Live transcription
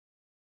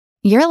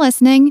You're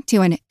listening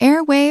to an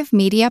Airwave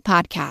Media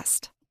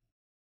Podcast.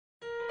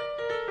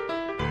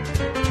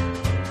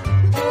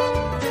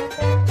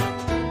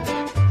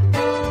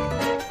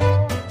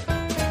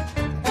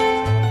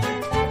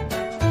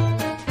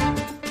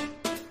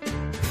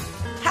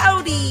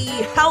 Howdy,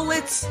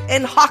 howlets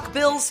and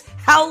hawkbills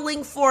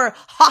howling for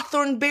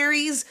hawthorn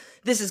berries.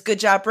 This is Good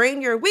Job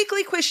Brain, your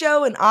weekly quiz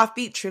show and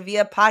offbeat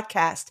trivia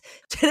podcast.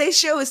 Today's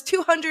show is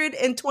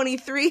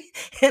 223,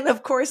 and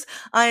of course,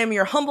 I am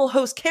your humble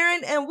host,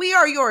 Karen, and we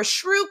are your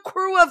shrew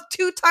crew of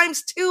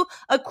 2x2,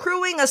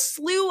 accruing a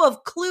slew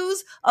of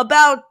clues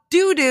about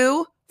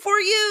doo-doo for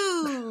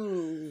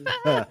you.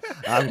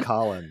 I'm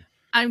Colin.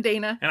 I'm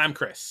Dana. And I'm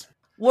Chris.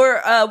 We're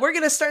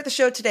going to start the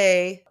show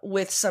today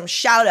with some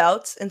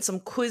shout-outs and some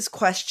quiz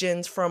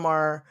questions from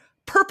our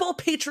Purple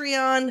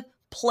Patreon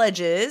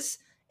pledges.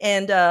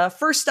 And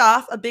first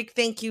off, a big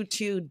thank you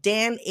to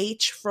Dan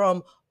H.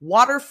 from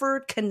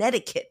Waterford,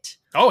 Connecticut.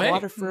 Oh, hey.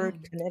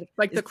 Waterford, Connecticut.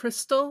 Like the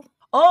crystal?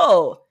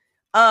 Oh,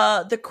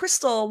 the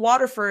Crystal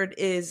Waterford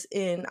is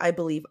in, I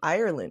believe,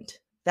 Ireland.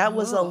 That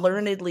was a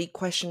learnedly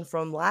question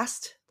from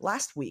last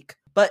week.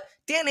 But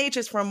Dan H.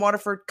 is from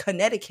Waterford,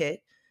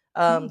 Connecticut.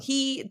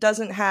 He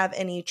doesn't have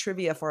any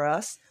trivia for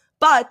us,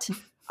 but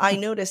I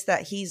noticed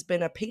that he's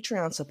been a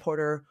Patreon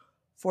supporter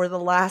for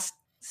the last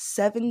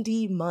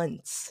 70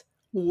 months.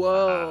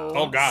 Whoa.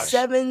 Oh, gosh.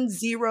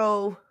 70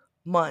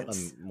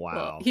 months. Wow.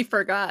 Well, he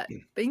forgot.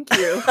 Thank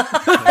you.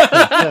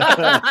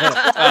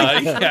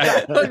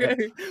 Yeah.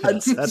 Okay.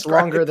 That's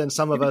longer than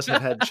some of us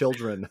have had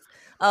children.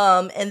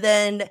 And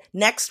then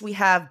next we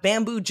have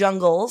Bamboo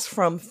Jungles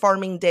from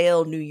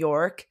Farmingdale, New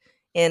York.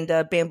 And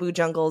Bamboo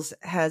Jungles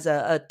has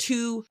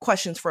two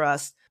questions for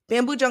us.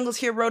 Bamboo Jungles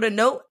here wrote a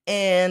note,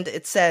 and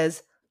it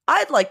says,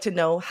 I'd like to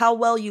know how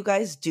well you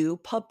guys do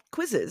pub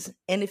quizzes,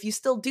 and if you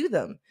still do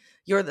them.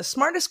 You're the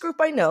smartest group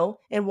I know,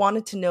 and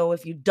wanted to know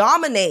if you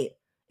dominate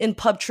in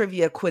pub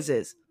trivia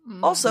quizzes.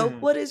 Also,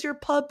 what is your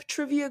pub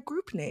trivia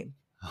group name?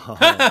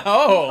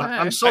 Oh,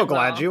 I'm so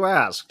glad you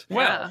asked.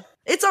 well.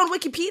 It's on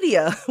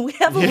Wikipedia. We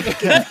have a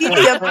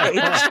Wikipedia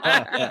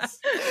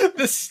page.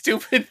 The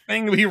stupid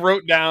thing we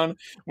wrote down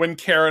when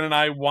Karen and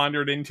I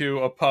wandered into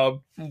a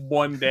pub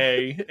one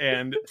day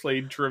and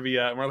played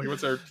trivia. And we're like,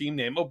 what's our team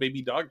name? Oh,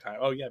 Baby Dog Time.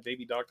 Oh, yeah,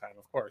 Baby Dog Time,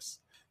 of course.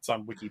 It's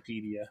on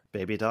Wikipedia.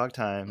 Baby dog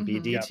time,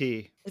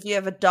 BDT. If you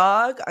have a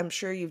dog, I'm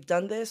sure you've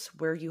done this,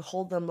 where you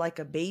hold them like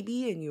a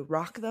baby and you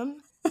rock them.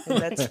 And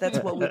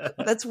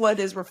that's what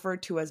is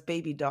referred to as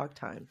baby dog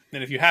time.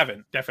 And if you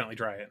haven't, definitely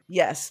try it.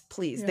 Yes,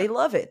 please. Yeah. They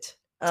love it.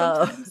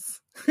 Sometimes.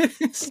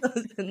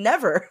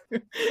 Never.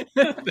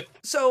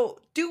 So,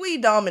 do we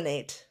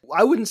dominate?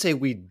 I wouldn't say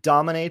we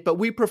dominate, but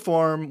we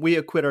perform. We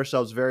acquit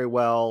ourselves very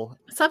well.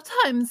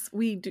 Sometimes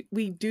we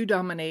do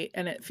dominate,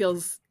 and it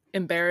feels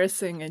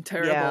embarrassing and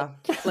terrible. Yeah.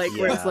 Like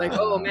where it's like,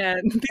 oh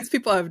man, these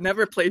people have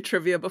never played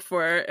trivia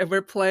before, and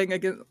we're playing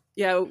against.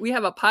 Yeah, we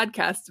have a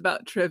podcast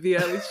about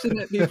trivia. We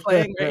shouldn't be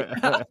playing right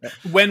now.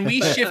 When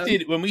we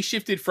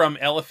shifted from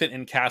Elephant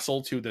and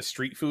Castle to the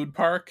street food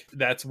park,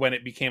 that's when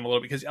it became a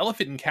little, because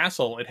Elephant and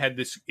Castle, it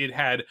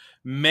had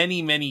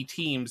many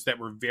teams that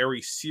were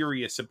very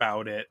serious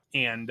about it,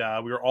 and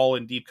we were all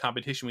in deep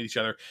competition with each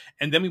other.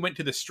 And then we went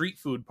to the street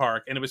food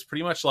park, and it was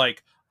pretty much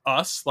like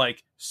us,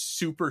 like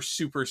super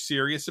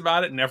serious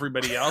about it, and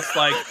everybody else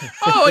like,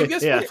 oh, I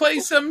guess we'll play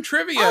some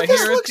trivia Oh, here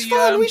this at looks the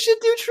fun. We should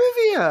do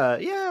trivia.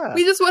 Yeah.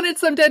 We just wanted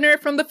some dinner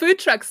from the food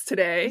trucks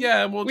today.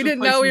 yeah, We didn't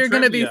know we were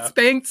going to be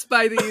spanked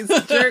by these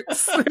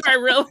jerks who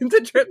are real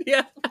into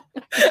trivia.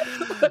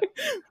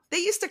 They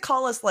used to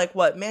call us like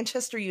what?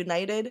 Manchester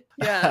United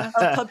Yeah.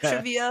 of pub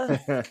trivia.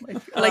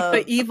 Like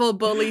the evil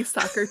bully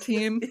soccer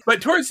team.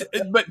 But towards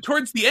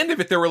the end of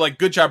it, there were like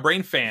Good Job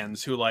Brain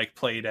fans who like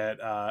played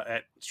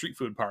at Street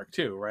Food Park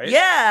too, right?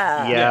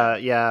 Yeah.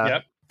 Yeah.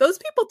 Yep. Those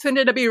people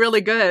tended to be really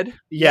good.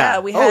 Yeah,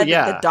 we had the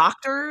the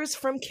doctors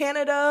from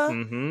Canada.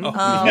 Mm-hmm.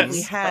 Oh, yes,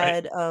 We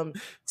had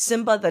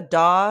Simba the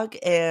dog,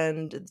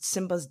 and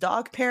Simba's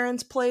dog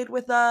parents played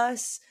with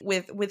us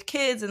with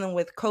kids, and then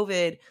with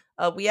COVID,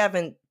 we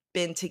haven't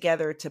been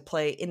together to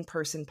play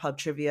in-person pub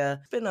trivia.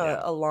 It's been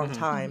a long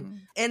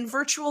time. And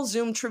virtual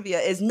Zoom trivia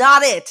is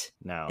not it.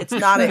 No. It's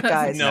not it,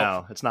 guys.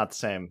 No, it's not the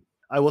same.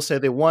 I will say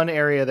the one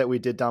area that we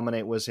did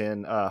dominate was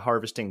in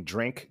harvesting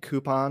drink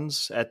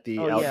coupons at the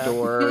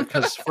outdoor.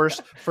 Because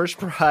first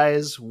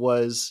prize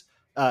was,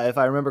 if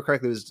I remember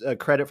correctly, it was a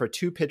credit for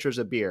 2 pitchers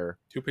of beer.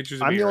 2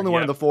 pitchers of I'm beer. the only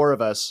one of yeah. the 4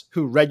 of us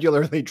who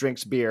regularly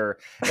drinks beer,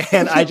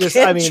 and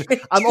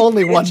I'm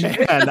only one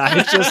man.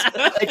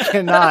 I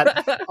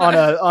cannot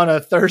on a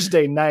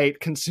Thursday night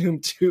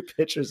consume 2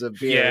 pitchers of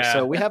beer. Yeah.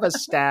 So we have a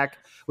stack.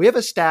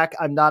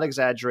 I'm not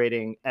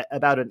exaggerating,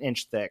 about an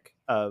inch thick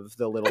of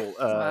the little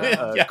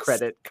Yes.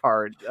 credit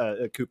card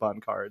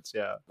coupon cards.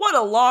 Yeah. What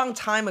a long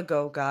time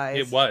ago, guys.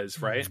 It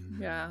was, right?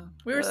 Yeah.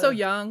 We were so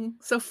young,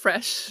 so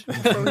fresh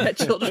before we had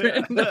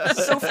children.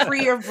 So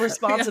free of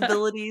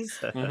responsibilities.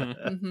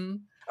 Mm-hmm.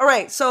 All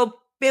right, so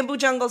Bamboo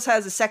Jungles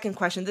has a second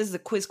question. This is a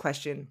quiz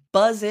question.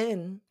 Buzz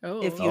in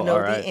if you know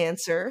all right. the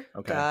answer.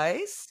 Okay.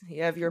 Guys,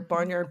 you have your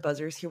barnyard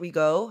buzzers. Here we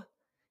go.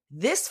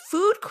 This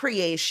food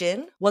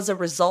creation was a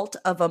result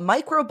of a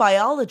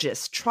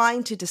microbiologist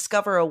trying to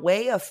discover a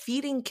way of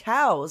feeding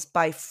cows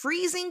by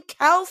freezing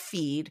cow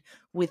feed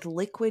with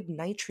liquid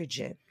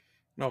nitrogen.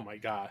 Oh my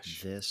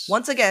gosh.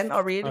 Once again,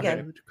 I'll read it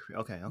again.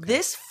 Okay.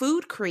 This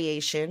food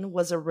creation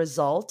was a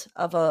result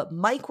of a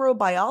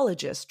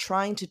microbiologist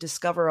trying to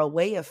discover a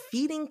way of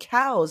feeding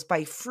cows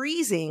by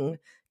freezing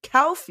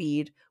cow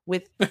feed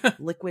with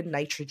liquid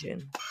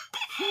nitrogen.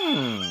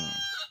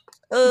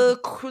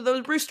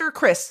 The rooster,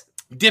 Chris.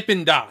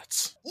 Dippin'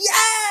 Dots.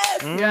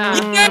 Yes!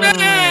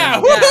 Yeah.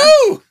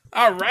 Woohoo!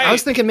 All right. I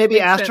was thinking maybe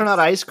Makes astronaut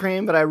sense. ice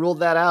cream, but I ruled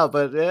that out.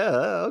 But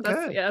yeah,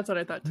 okay. That's what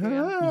I thought too.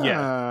 Yeah.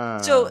 Yeah.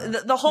 So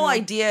the whole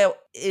idea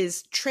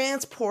is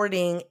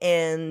transporting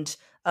and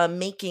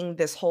making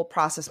this whole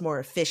process more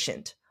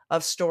efficient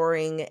of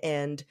storing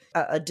and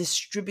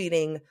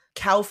distributing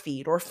cow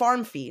feed or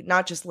farm feed,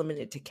 not just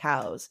limited to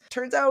cows.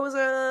 Turns out it was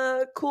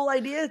a cool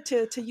idea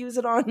to use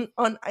it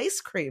on ice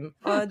cream,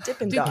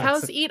 Dippin' Do Dots.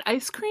 cows eat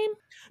ice cream?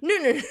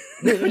 No.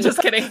 Just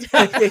kidding.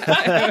 That's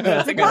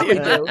a Probably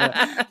good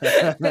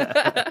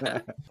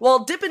do.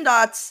 Well, Dippin'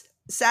 Dots,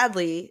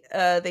 sadly,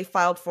 they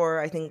filed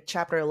for, I think,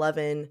 Chapter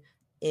 11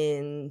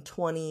 in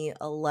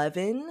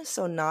 2011,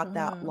 so not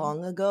that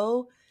long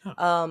ago.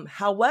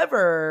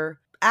 However,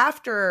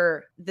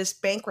 after this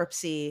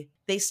bankruptcy,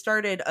 they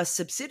started a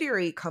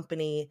subsidiary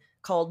company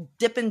called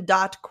Dippin'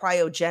 Dot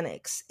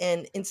Cryogenics.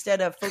 And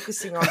instead of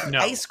focusing on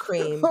ice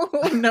cream,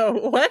 Oh, no,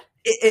 what?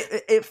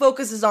 it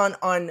focuses on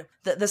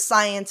the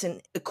science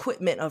and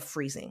equipment of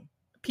freezing.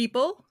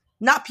 People?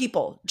 Not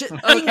people, just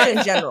things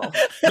in general.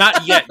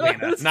 Not yet,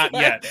 Dana. Not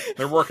yet.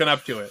 They're working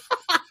up to it.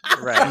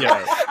 Right.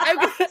 Yeah.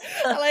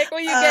 I like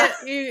when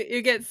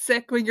you get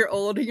sick when you're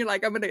old and you're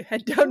like, I'm gonna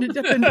head down to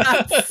Dippin'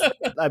 Dots.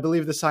 I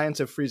believe the science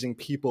of freezing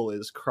people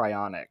is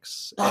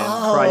cryonics, and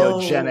Oh,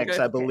 cryogenics,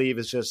 okay. I believe,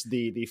 is just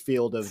the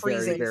field of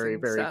Freezing very,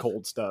 very stuff.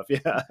 cold stuff.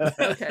 Yeah.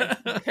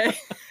 Okay.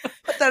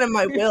 Put that in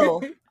my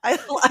will. I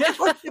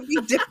want to be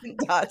Dippin'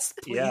 Dots,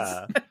 please.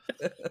 Yeah.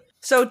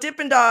 So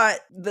Dippin' Dot,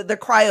 the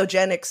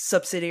cryogenics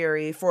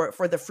subsidiary for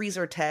the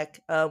freezer tech,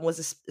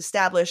 was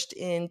established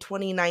in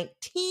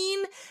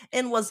 2019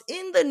 and was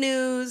in the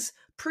news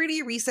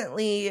pretty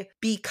recently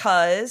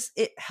because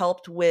it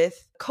helped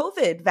with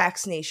COVID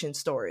vaccination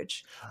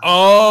storage.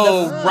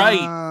 Oh,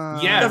 right.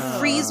 Yeah. The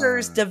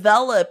freezers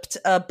developed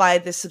by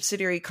the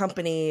subsidiary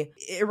company,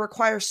 it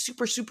requires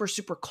super, super,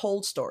 super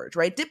cold storage,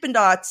 right? Dippin'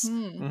 Dots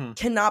Mhm.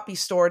 cannot be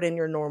stored in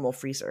your normal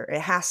freezer.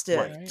 It has to,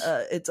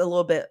 Right. it's a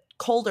little bit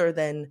colder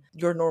than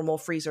your normal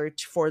freezer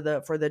for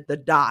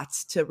the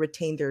dots to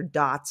retain their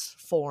dots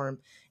form.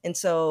 And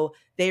so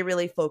they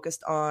really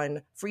focused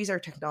on freezer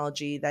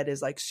technology that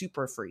is like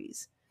super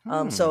freeze.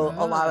 So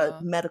a lot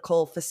of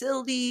medical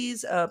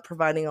facilities,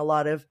 providing a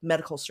lot of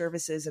medical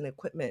services and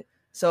equipment.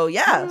 So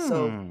yeah,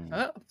 so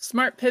Oh,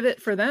 smart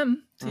pivot for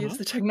them to use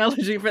the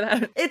technology for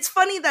that. it's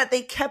funny that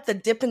they kept the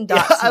Dippin' Yeah,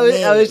 Dots I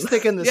was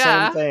thinking the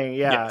Yeah. same thing.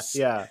 Yeah. Yes.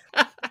 Yeah.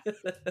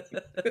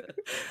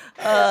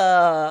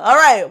 All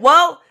right.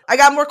 Well, I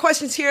got more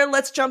questions here.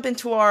 Let's jump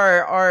into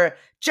our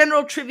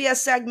general trivia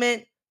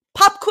segment.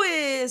 Pop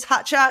quiz,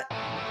 hot shot.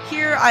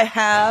 Here I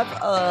have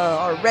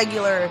our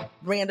regular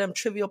random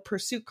trivial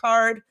pursuit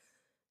card.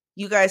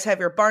 You guys have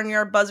your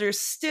barnyard buzzers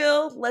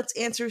still. Let's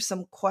answer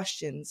some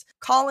questions.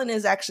 Colin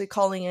is actually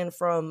calling in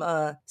from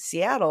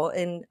Seattle,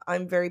 and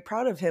I'm very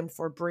proud of him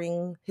for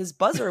bringing his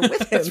buzzer with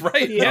him. That's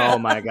right. Yeah. Oh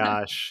my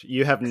gosh.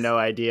 You have no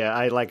idea.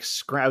 I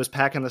was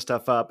packing the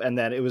stuff up, and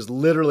then it was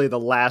literally the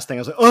last thing.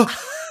 I was like, oh,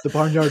 the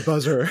barnyard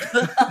buzzer.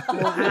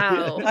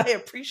 Wow. I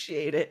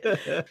appreciate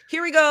it.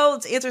 Here we go.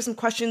 Let's answer some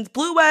questions.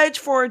 Blue Wedge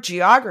for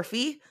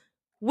geography.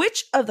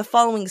 Which of the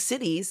following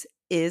cities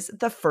is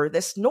the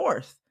furthest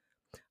north?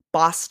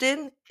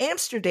 Boston,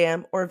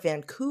 Amsterdam, or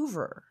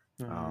Vancouver?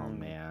 Oh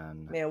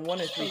man. Man, 1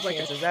 in 3 Sounds like a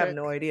chances. I have trick.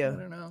 no I idea.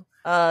 don't know.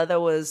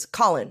 That was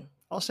Colin.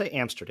 I'll say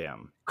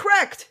Amsterdam.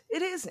 Correct.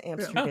 It is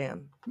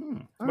Amsterdam. All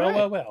Well,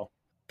 right. well.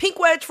 Pink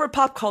Wedge for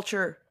pop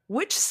culture.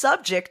 Which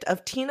subject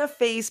of Tina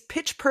Fey's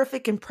Pitch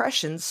Perfect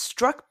impressions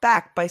struck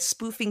back by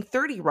spoofing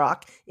 30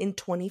 Rock in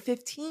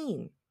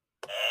 2015?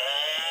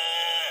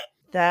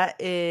 That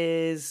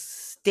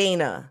is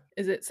Dana.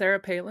 Is it Sarah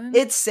Palin?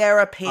 It's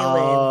Sarah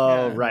Palin.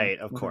 Oh, Yeah. right.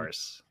 Of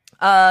course.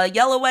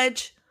 Yellow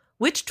Wedge.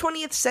 Which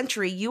 20th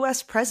century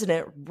U.S.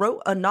 president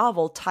wrote a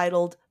novel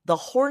titled The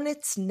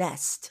Hornet's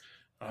Nest?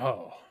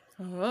 Oh.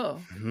 Oh.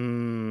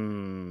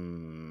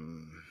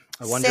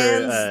 I wonder.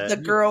 Sans the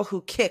girl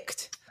who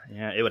kicked.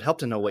 Yeah, it would help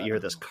to know what year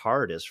this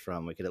card is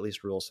from. We could at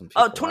least rule some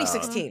people Oh, out.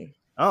 2016.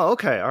 Oh,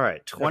 okay. All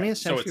right. 20th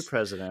so century it's-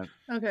 president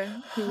Okay.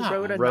 Who Huh.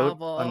 wrote a wrote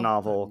novel? a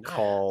novel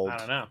called I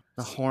don't know.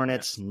 The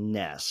Hornet's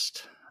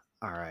Nest.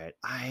 All right.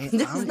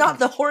 This is not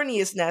the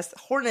horniest nest.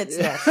 Hornet's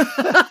Nest.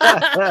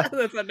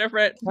 That's a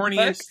different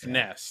Horniest book.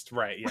 nest.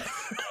 Right. Yeah.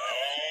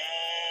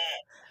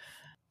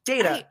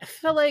 Data. I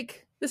feel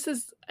like this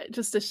is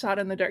just a shot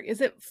in the dark.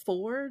 Is it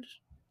Ford?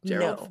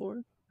 Gerald No.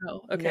 Ford?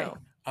 No. Okay. No.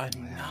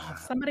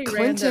 Somebody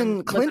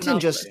Clinton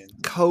just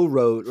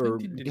co-wrote or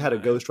had a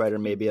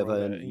ghostwriter maybe of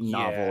a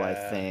novel, yeah. I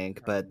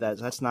think, but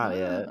that's not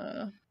it.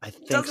 I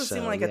think doesn't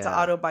seem like it's an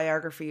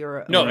autobiography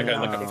or like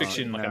a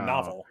fiction, like a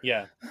novel.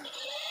 Yeah.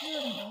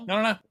 I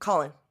don't know.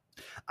 Colin.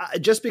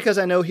 Just because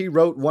I know he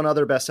wrote one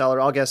other bestseller,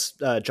 I'll guess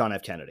John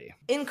F. Kennedy.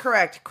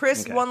 Incorrect.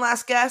 Chris, one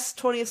last guess.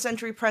 20th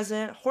century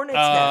president, Hornet's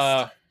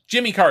Nest.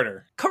 Jimmy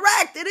Carter.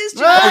 Correct. It is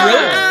Jimmy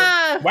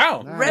Carter.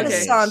 Wow.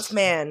 Renaissance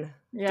man.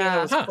 Yeah.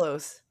 Dana was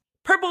close.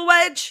 Purple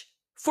Wedge.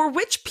 For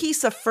which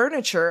piece of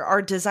furniture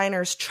are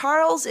designers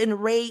Charles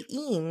and Ray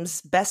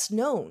Eames best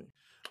known?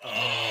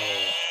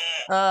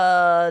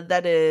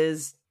 That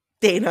is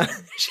Dana.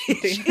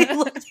 She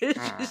looked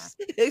she's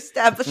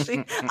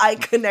establishing eye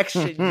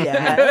connection.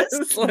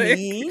 Yes. Like,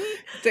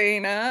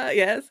 Dana,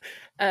 yes.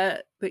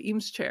 The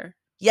Eames chair.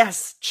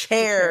 Yes,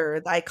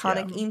 chair. The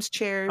iconic Eames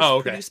chairs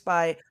produced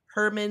by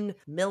Herman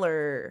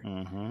Miller.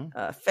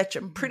 Fetch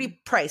a pretty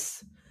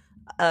price.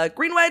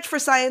 Green Wedge for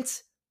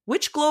science.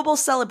 Which global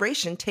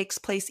celebration takes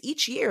place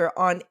each year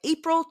on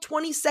April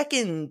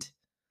 22nd?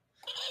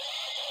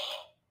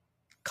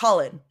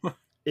 Colin.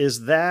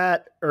 Is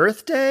that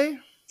Earth Day?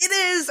 It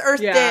is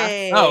Earth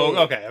Day. Oh,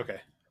 okay.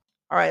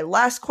 All right,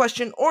 last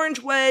question.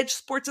 Orange Wedge,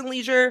 sports and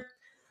leisure.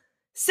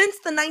 Since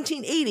the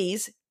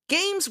 1980s,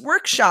 Games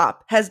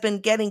Workshop has been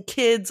getting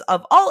kids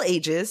of all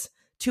ages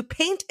to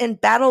paint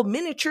and battle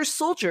miniature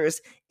soldiers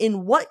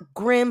in what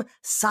grim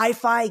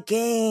sci-fi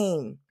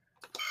game?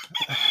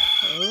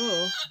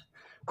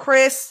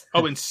 Chris.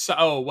 What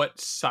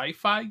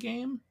sci-fi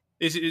game?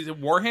 Is it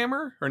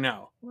Warhammer or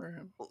no?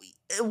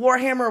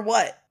 Warhammer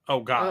what? Oh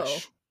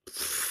gosh.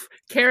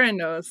 Karen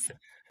knows.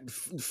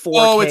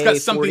 4K, it's got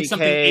something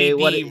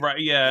 40K, AD, right?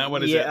 Yeah,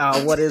 what is it?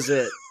 What is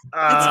it? It's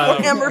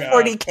Warhammer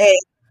 40K.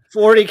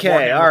 40K,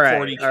 Warhammer all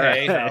right. 40K. All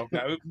right.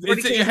 Oh,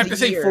 you have to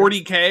say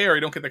 40K or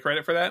you don't get the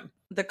credit for that?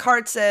 The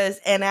card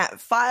says, and at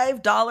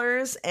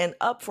 $5 and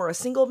up for a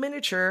single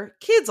miniature,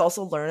 kids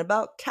also learn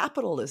about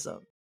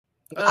capitalism.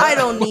 I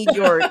don't need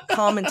your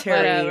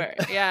commentary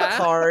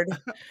card.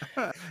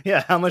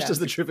 Yeah, how much does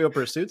the Trivial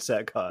Pursuit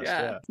set cost?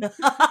 Yeah.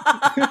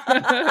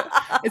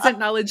 Is it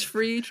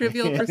knowledge-free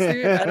Trivial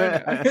Pursuit? I don't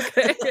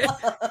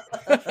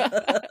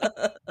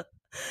know.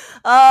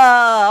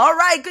 All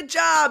right, good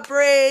job,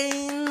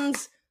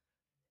 brains.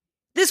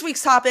 This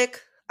week's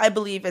topic, I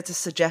believe it's a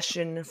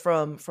suggestion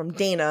from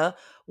Dana.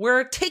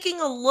 We're taking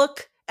a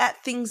look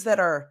at things that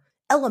are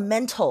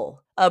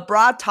elemental, a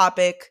broad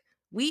topic.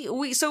 We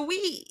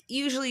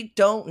usually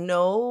don't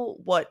know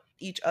what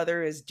each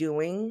other is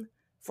doing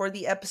for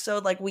the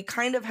episode. Like, we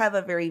kind of have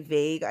a very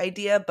vague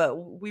idea, but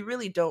we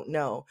really don't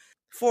know.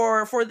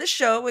 For this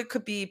show, it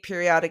could be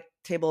periodic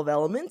table of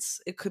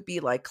elements. It could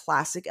be like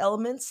classic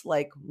elements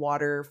like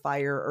water,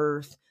 fire,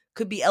 earth.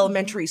 Could be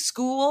elementary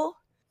school.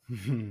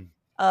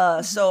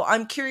 So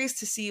I'm curious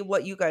to see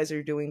what you guys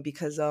are doing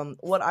because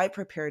what I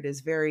prepared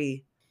is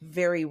very,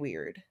 very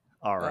weird.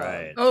 All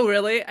right. Oh,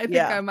 really? I think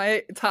I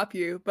might top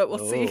you, but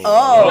we'll see.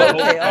 Oh,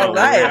 okay. All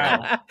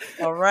right.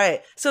 All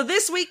right. So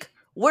this week,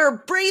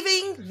 we're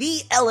braving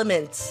the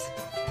elements.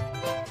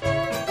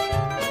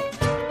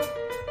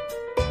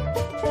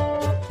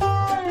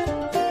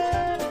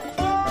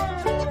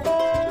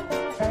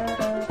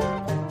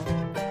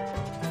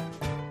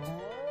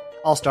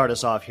 I'll start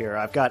us off here.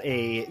 I've got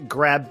a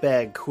grab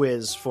bag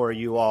quiz for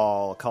you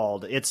all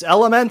called It's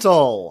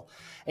Elemental.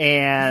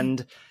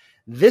 And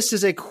this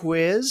is a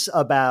quiz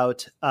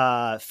about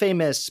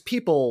famous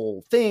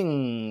people,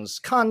 things,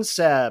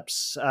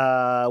 concepts,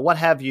 what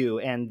have you.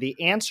 And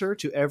the answer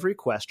to every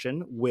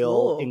question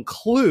will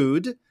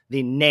include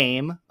the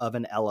name of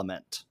an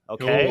element.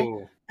 Okay?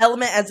 Ooh.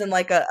 Element as in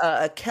like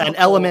a chemical. An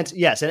element,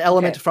 yes, an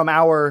element from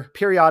our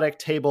periodic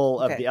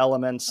table of the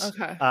elements.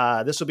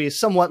 Okay. This will be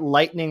somewhat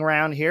lightning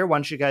round here.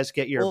 Once you guys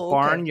get your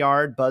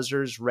barnyard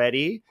buzzers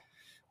ready,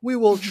 we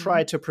will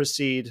try to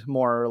proceed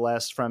more or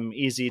less from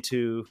easy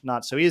to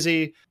not so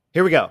easy.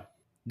 Here we go.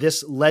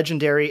 This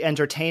legendary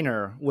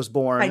entertainer was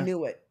born. I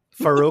knew it.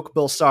 Farouk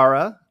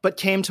Bulsara, but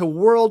came to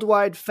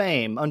worldwide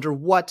fame under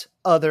what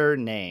other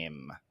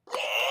name?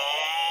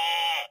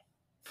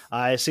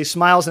 I see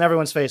smiles in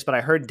everyone's face, but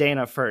I heard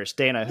Dana first.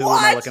 Dana, who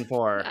am I looking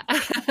for?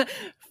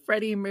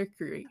 Freddie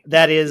Mercury.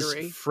 That is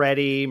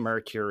Freddie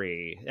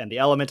Mercury. And the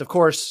element, of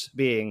course,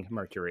 being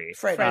Mercury.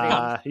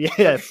 Fredium.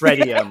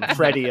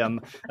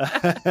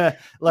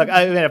 Look,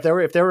 I mean,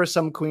 if there were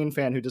some Queen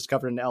fan who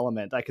discovered an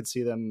element, I could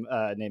see them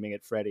naming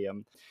it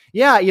Fredium.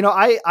 Yeah, you know,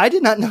 I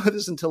did not know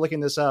this until looking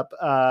this up.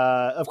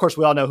 Of course,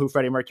 we all know who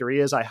Freddie Mercury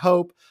is, I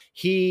hope.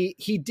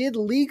 He did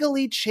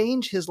legally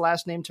change his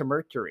last name to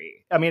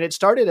Mercury. I mean, it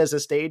started as a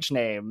stage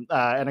name,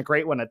 and a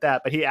great one at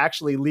that, but he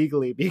actually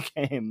legally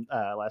became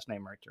last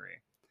name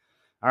Mercury.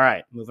 All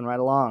right, moving right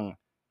along.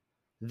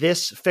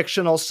 This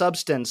fictional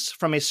substance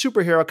from a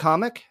superhero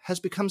comic has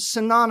become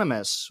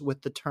synonymous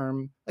with the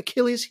term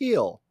Achilles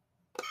heel.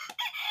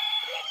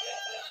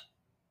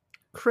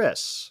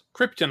 Chris.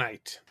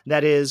 Kryptonite.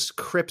 That is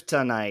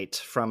kryptonite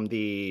from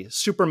the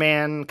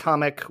Superman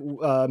comic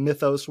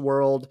mythos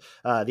world.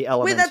 The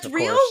element. Wait, that's of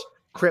real? Course.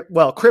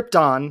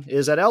 Krypton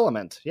is at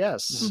Element.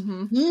 Yes.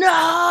 Mhm.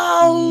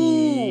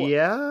 No.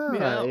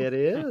 Yeah, it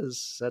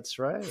is. That's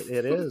right.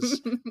 It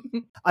is.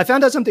 I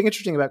found out something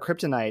interesting about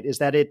Kryptonite is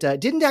that it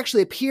didn't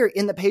actually appear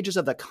in the pages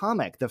of the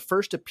comic. The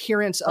first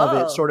appearance of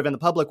it sort of in the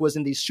public was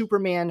in the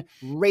Superman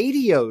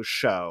radio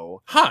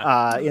show,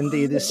 in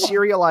the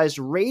serialized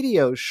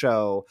radio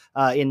show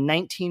in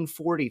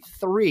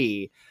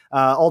 1943.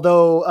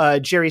 Although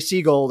Jerry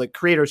Siegel, the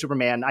creator of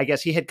Superman, I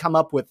guess he had come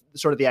up with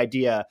sort of the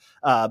idea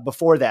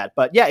before that.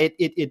 But yeah,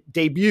 it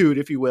debuted,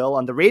 if you will,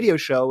 on the radio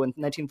show in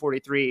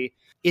 1943.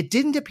 It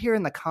didn't appear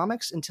in the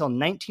comics until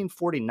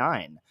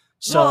 1949.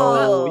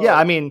 So, yeah,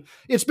 I mean,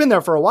 it's been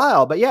there for a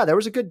while. But yeah, there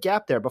was a good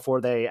gap there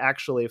before they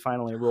actually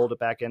finally rolled it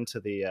back into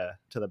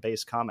the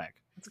base comic.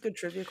 That's a good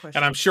trivia question.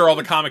 And I'm sure all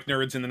the comic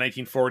nerds in the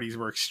 1940s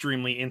were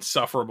extremely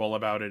insufferable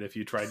about it if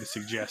you tried to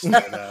suggest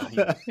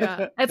that.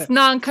 Yeah, it's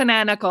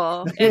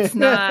non-canonical. It's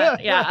not,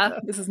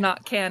 this is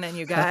not canon,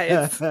 you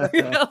guys.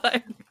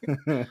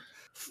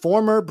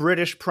 Former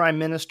British Prime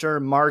Minister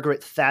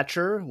Margaret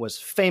Thatcher was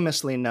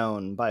famously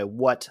known by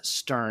what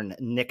stern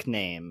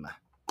nickname?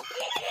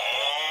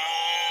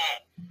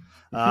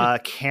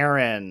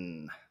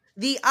 Karen.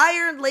 The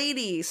Iron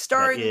Lady,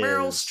 starring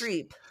Meryl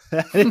Streep.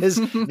 That is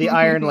the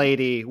Iron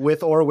Lady,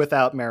 with or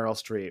without Meryl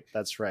Streep.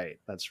 That's right.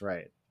 That's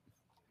right.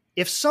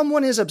 If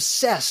someone is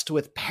obsessed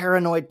with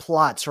paranoid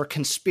plots or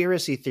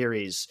conspiracy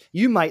theories,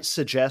 you might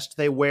suggest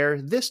they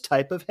wear this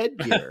type of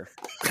headgear.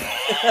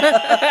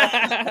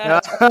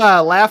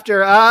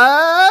 Laughter.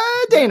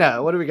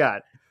 Dana, what do we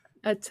got?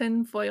 A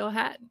tinfoil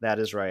hat. That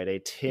is right. A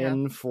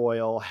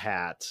tinfoil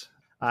hat.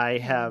 I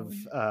have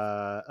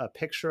a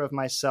picture of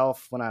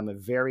myself when I'm a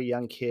very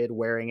young kid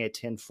wearing a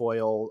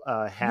tinfoil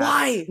hat.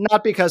 Why?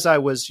 Not because I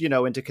was,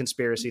 into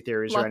conspiracy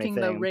theories or anything.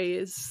 The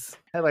rays.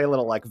 I had like a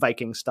little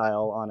Viking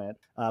style on it.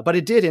 But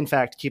it did, in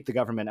fact, keep the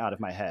government out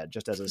of my head,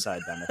 just as a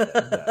side benefit.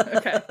 Yeah.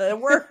 Okay.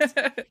 It worked.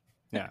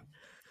 Yeah.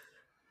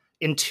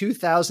 In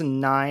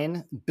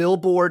 2009,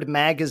 Billboard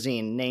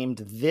magazine named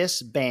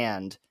this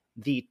band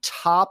the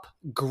top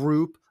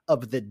group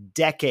of the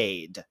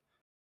decade.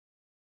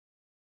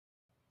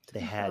 They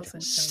had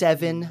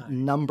 7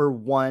 number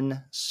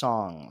 1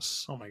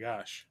 songs. Oh my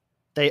gosh.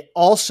 They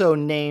also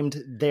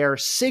named their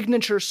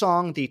signature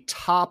song the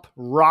top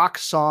rock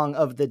song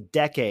of the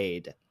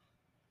decade.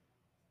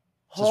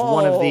 This is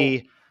one of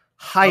the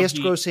highest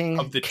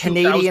grossing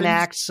Canadian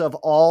acts of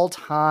all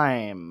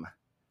time.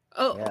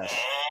 Oh. Yes.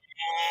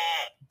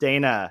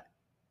 Dana.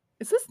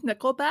 Is this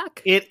Nickelback?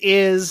 It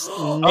is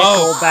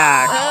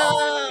Nickelback.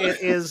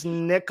 It is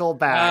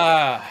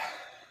Nickelback.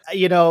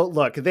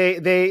 Look,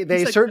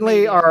 they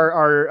certainly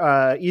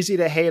are easy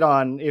to hate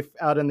on if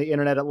out in the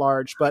internet at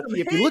large. But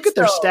if you look at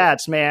their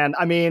stats, man,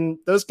 I mean,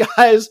 those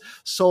guys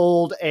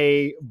sold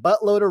a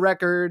buttload of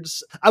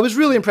records. I was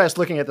really impressed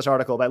looking at this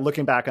article by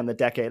looking back on the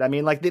decade. I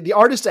mean, like the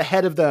artists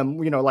ahead of them,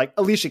 like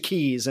Alicia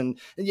Keys and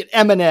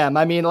Eminem.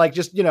 I mean, like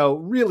just,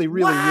 really,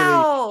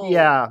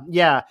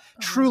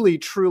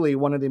 truly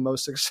one of the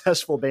most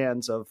successful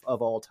bands of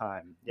all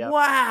time. Yep.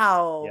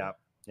 Wow. Yeah.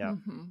 Yeah.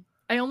 Mm-hmm.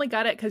 I only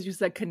got it because you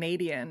said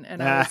Canadian,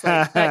 and I was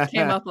like, that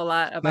came up a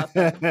lot about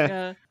them.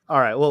 Yeah. All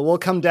right, well, we'll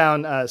come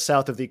down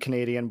south of the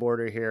Canadian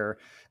border here.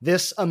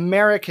 This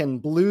American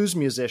blues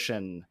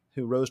musician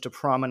who rose to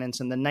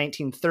prominence in the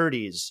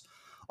 1930s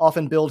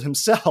often billed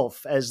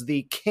himself as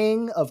the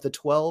king of the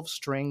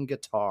 12-string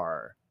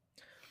guitar.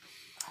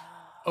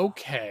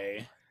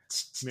 Okay.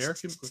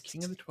 American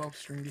king of the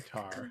 12-string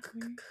guitar.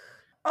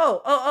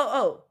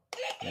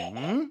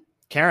 Mm-hmm.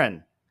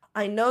 Karen.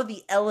 I know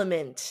the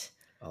element.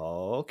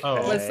 Okay.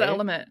 What's the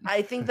element?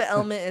 I think the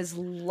element is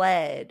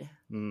lead.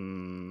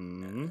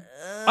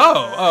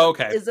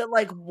 Okay. Is it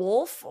like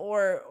wolf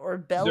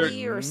or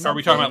belly or something? Are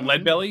we talking about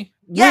lead belly?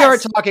 Yes. We are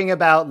talking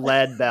about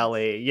lead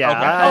belly. Yeah. Okay.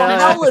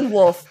 Howlin'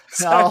 Wolf.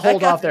 I'll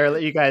hold off there.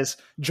 Let you guys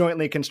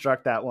jointly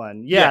construct that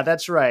one. Yeah,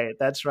 that's right.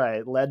 That's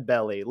right. Lead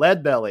belly.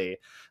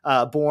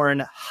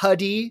 Born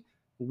Huddy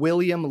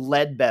William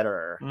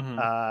Ledbetter.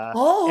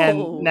 Mm-hmm.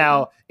 And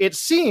now it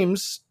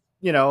seems...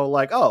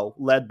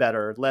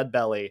 Ledbetter, lead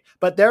belly.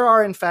 But there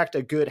are, in fact,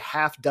 a good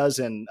half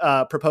dozen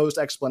proposed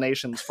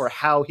explanations for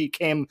how he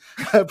came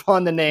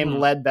upon the name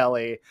lead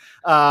belly,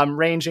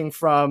 ranging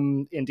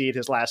from, indeed,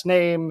 his last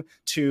name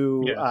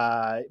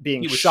to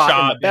being shot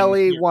in the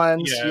belly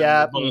once,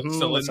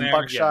 with some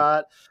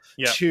buckshot,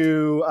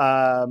 to,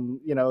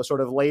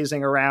 sort of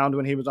lazing around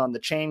when he was on the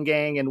chain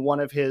gang in one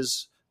of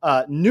his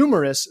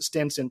numerous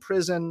stints in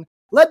prison.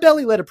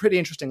 Leadbelly led a pretty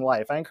interesting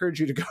life. I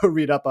encourage you to go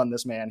read up on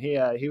this man.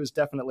 He was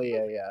definitely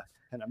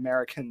an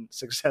American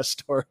success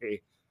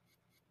story.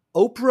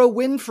 Oprah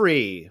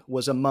Winfrey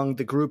was among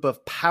the group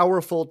of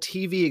powerful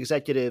TV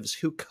executives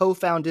who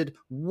co-founded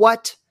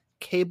what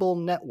cable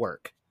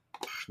network?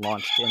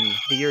 Launched in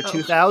the year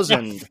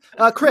 2000.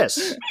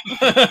 Chris.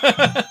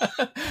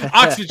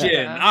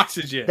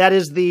 Oxygen. That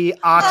is the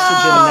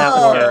Oxygen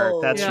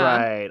Network. That's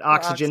right.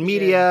 Oxygen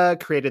Media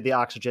created the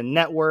Oxygen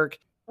Network.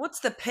 What's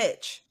the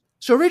pitch?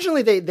 So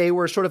originally they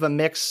were sort of a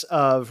mix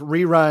of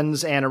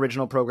reruns and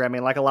original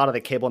programming, like a lot of the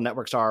cable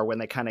networks are when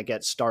they kind of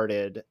get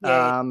started.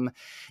 Yeah.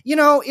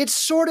 It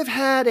sort of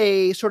had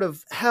a sort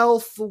of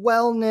health,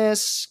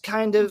 wellness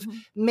kind of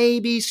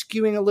maybe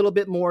skewing a little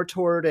bit more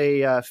toward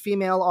a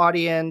female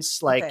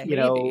audience, like,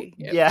 Okay.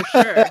 yeah.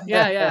 For sure.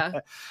 Yeah.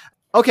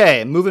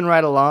 Okay, moving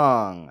right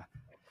along.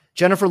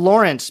 Jennifer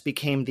Lawrence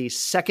became the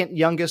second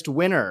youngest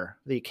winner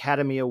of the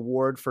Academy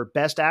Award for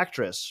Best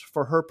Actress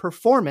for her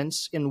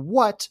performance in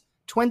what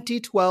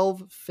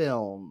 2012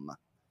 film?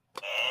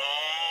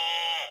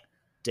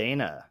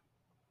 Dana.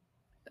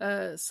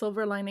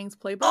 Silver Linings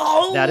Playbook.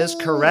 Oh, That is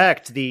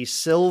correct. The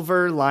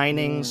Silver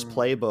Linings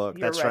Playbook.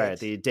 You're That's right.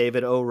 The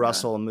David O.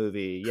 Russell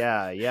movie.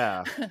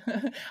 Yeah.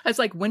 I was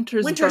like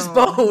Winter's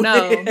Bone.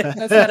 No,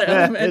 that's not an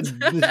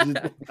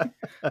element.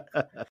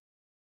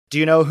 Do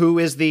you know who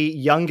is the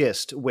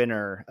youngest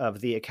winner of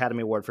the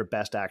Academy Award for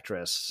Best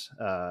Actress,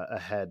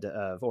 ahead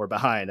of or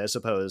behind, I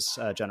suppose,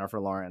 Jennifer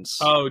Lawrence?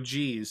 Oh,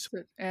 geez.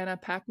 Anna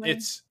Paquin.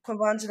 It's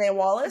Quinvanjane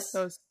Wallace.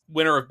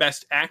 winner of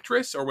Best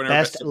Actress or winner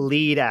Best of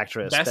Lead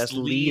Actress. Best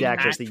Lead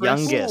Actress. The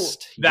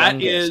youngest.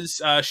 That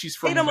youngest. is, she's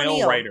from Tatum Male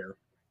O'Neal. Writer.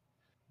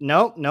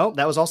 No,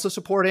 that was also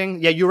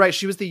supporting. Yeah, you're right.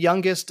 She was the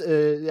youngest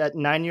at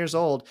 9 years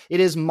old.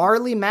 It is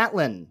Marlee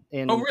Matlin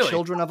in really?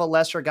 Children of a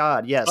Lesser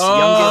God. Yes, Oh,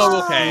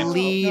 youngest okay.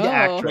 lead Oh.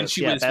 actress. When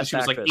she was Best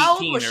like actress. 18 How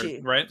old was she?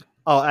 right?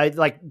 Oh, I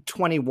like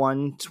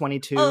 21,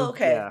 22. Oh,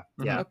 okay.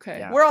 Yeah. Okay.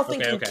 Yeah. We're all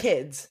thinking okay.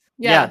 kids.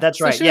 Yeah, that's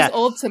right. So she Yeah. was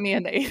old to me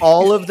in age.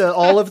 all of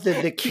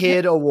the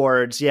kid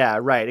awards. Yeah,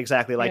 right.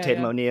 Exactly. Like Yeah,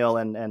 Tatum yeah. O'Neal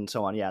and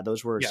so on. Yeah,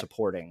 those were Yeah.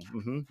 supporting.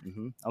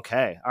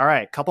 Okay. All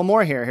right. Couple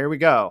more here. Here we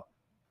go.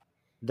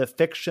 The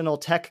fictional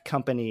tech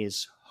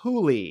companies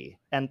Hooli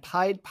and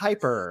Pied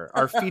Piper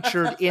are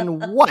featured in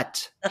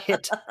what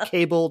hit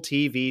cable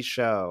TV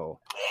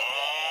show?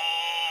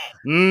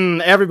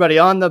 Everybody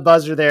on the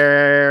buzzer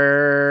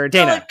there.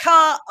 Dana.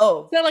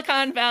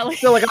 Silicon Valley.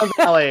 Silicon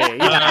Valley.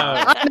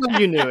 Yeah. I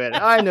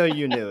know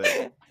you knew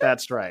it.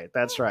 That's right.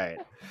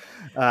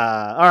 All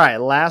right.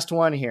 Last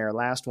one here.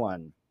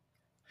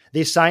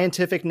 The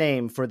scientific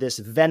name for this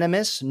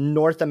venomous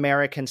North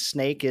American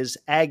snake is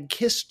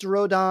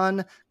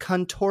Agkistrodon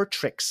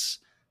contortrix,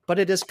 but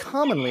it is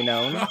commonly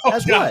known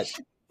as what?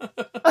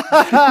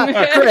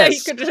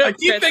 Chris. I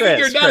keep thinking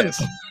you're done.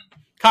 Chris.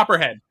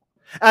 Copperhead.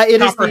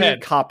 It is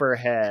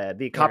Copperhead.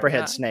 the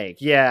copperhead snake.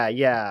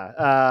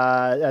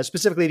 Yeah.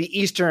 Specifically the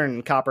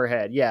eastern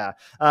copperhead. Yeah.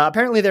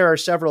 Apparently there are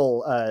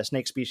several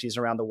snake species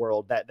around the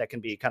world that can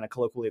be kind of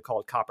colloquially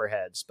called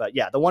copperheads. But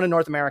yeah, the one in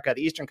North America,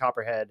 the eastern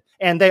copperhead,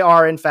 and they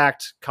are in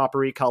fact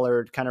coppery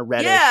colored, kind of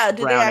reddish, Yeah,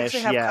 do brownish. they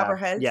actually have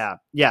copperheads?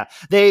 Yeah.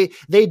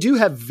 They do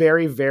have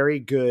very, very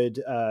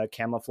good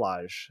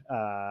camouflage.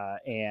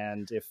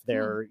 And if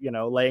they're,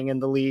 laying in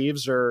the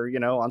leaves or,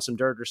 on some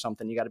dirt or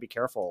something, you got to be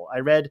careful. I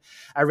read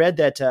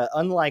that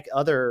unlike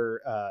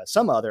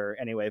some other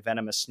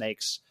venomous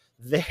snakes,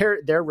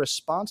 their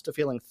response to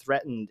feeling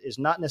threatened is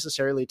not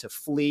necessarily to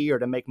flee or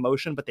to make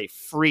motion, but they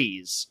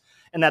freeze.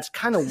 And that's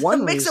kind of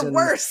one makes reason. it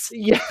worse.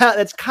 Yeah,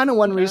 that's kind of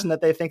one reason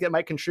that they think it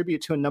might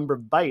contribute to a number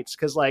of bites.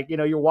 Because,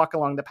 you walk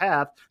along the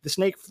path, the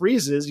snake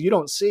freezes, you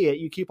don't see it,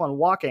 you keep on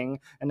walking,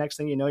 and next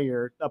thing you know,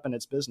 you're up in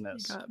its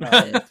business.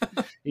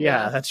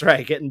 Yeah, that's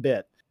right, getting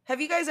bit. Have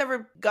you guys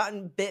ever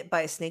gotten bit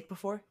by a snake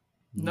before?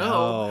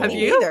 No. Have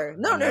Me you? neither.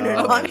 No.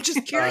 I'm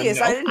just curious.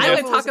 No. I didn't know I if would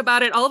it was- talk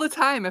about it all the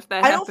time if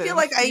that I happened. don't feel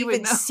like I You would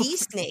even know. see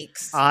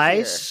snakes. I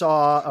here.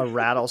 saw a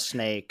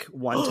rattlesnake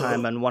one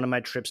time on one of my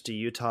trips to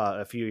Utah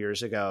a few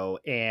years ago,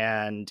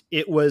 and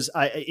it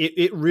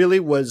really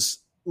was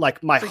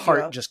like my Freak you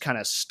heart out? just kind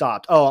of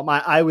stopped.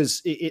 I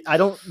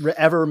don't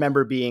ever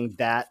remember being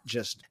that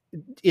just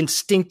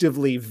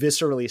instinctively,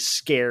 viscerally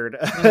scared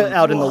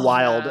out in the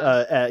wild.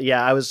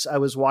 I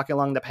was walking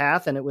along the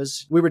path, and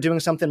we were doing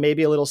something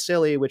maybe a little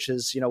silly, which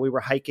is, we were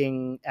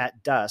hiking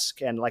at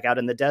dusk and like out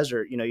in the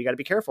desert, you got to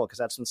be careful because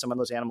that's when some of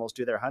those animals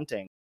do their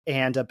hunting.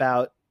 And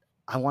about,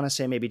 I want to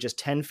say maybe just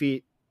 10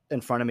 feet in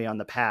front of me on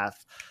the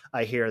path,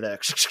 I hear the,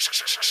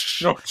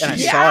 and I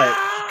saw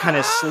it kind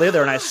of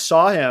slither, and I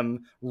saw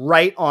him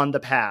right on the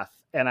path.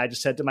 And I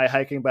just said to my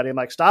hiking buddy, I'm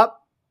like,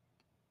 stop,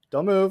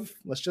 don't move.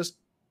 Let's just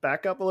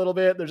back up a little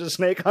bit. There's a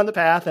snake on the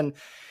path. And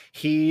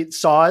he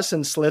saw us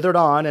and slithered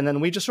on. And then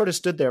we just sort of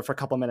stood there for a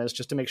couple minutes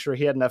just to make sure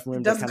he had enough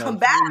room to kind come of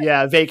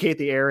back. Vacate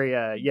the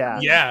area.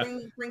 Yeah.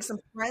 Bring some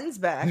friends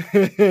back.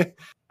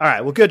 All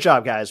right. Well, good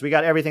job, guys. We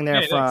got everything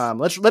there from,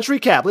 let's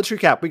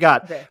recap. We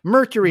got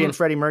Mercury and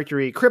Freddie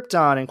Mercury,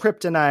 Krypton and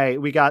Kryptonite.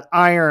 We got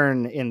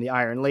Iron in the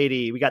Iron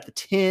Lady. We got the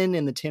tin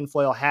in the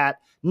tinfoil hat.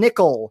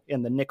 Nickel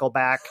in the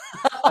Nickelback.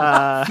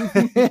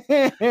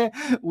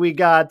 We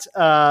got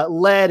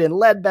lead in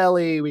Lead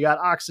Belly. We got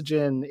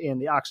oxygen in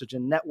the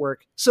Oxygen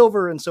Network,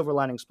 silver in Silver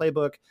Linings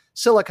Playbook,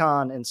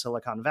 silicon in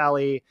Silicon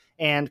Valley,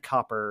 and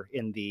copper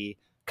in the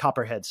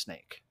Copperhead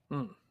Snake.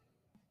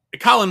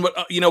 Colin,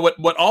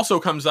 what also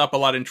comes up a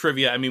lot in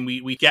trivia, I mean,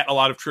 we get a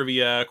lot of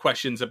trivia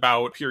questions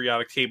about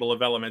periodic table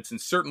of elements, and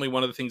certainly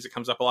one of the things that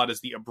comes up a lot is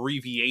the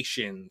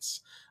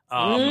abbreviations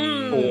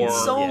or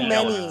so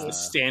many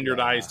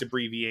standardized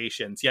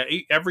abbreviations. Yeah,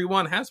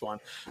 everyone has one.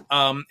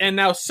 And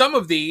now some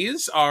of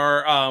these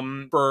are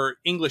for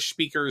English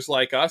speakers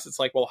like us. It's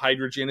like, well,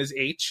 hydrogen is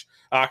H,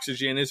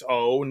 oxygen is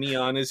O,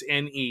 neon is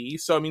Ne.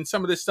 So, I mean,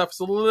 some of this stuff is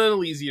a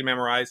little easy to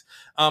memorize.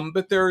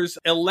 But there's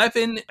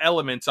 11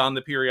 elements on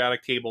the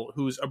periodic table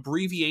whose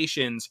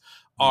abbreviations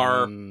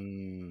are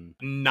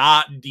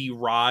not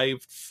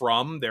derived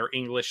from their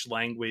English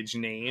language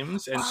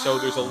names. And so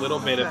there's a little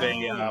bit of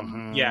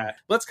a,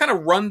 let's kind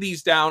of run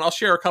these down. I'll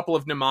share a couple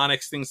of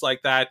mnemonics, things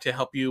like that, to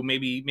help you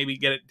maybe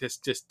get it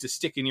to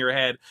stick in your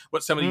head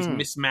what some of these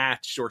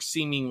mismatched or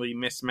seemingly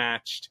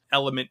mismatched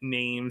element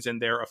names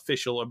and their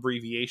official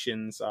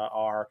abbreviations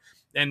are.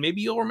 And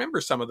maybe you'll remember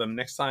some of them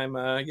next time,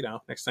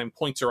 next time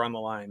points are on the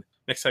line.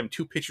 Next time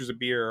 2 pitchers of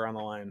beer are on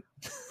the line.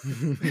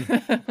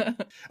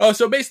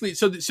 So basically,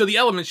 so the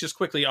elements just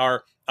quickly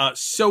are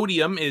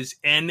sodium is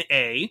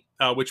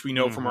Na, which we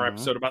know from our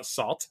episode about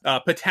salt.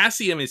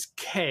 Potassium is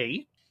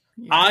K.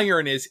 Yeah.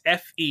 Iron is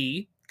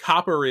Fe.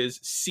 Copper is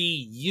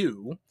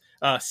Cu.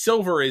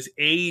 Silver is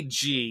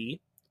Ag.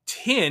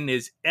 Tin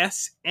is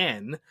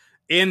Sn.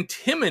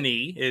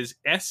 Antimony is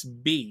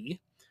Sb.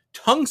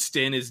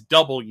 Tungsten is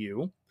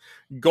W.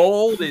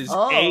 Gold is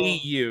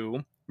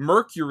Au.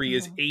 Mercury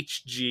is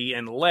Hg,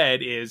 and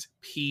lead is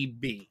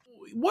Pb.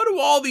 What do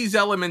all these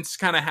elements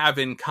kind of have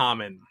in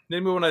common?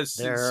 Anybody want to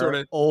sort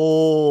of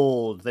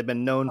old? They've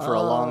been known for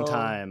a long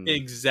time.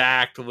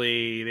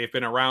 Exactly. They've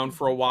been around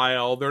for a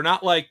while. They're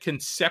not like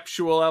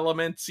conceptual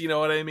elements. You know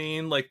what I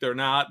mean? Like they're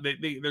not.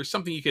 There's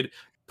something you could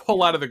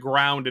pull out of the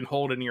ground and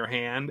hold in your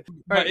hand.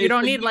 Right. You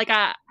don't need like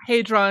a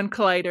Hadron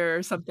Collider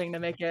or something to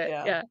make it.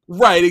 Yeah.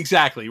 Right.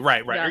 Exactly.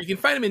 Right. Yeah. Or you can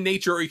find them in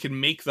nature, or you can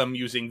make them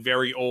using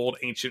very old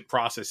ancient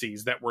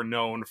processes that were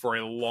known for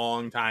a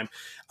long time.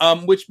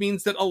 Which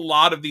means that a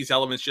lot of these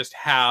elements just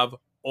have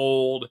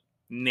old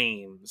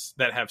names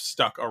that have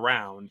stuck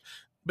around.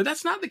 But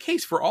that's not the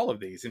case for all of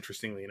these,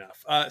 interestingly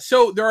enough.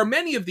 So there are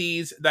many of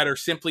these that are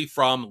simply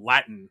from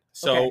Latin.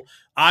 So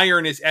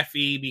iron is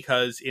Fe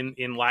because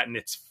in Latin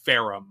it's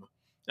ferrum.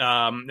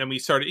 And we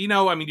started,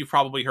 you've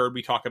probably heard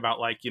me talk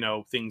about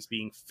things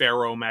being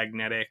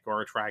ferromagnetic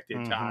or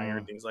attracted to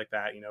iron, things like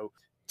that.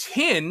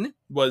 Tin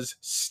was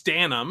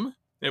stannum,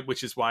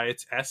 which is why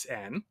it's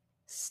Sn.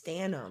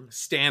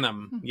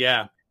 Stannum.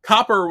 Yeah.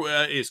 Copper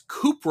is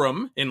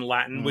cuprum in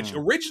Latin, which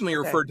originally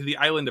referred to the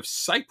island of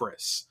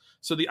Cyprus.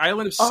 So the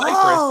island of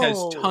Cyprus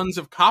has tons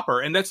of copper,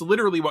 and that's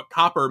literally what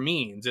copper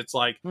means. It's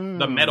like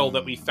the metal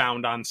that we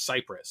found on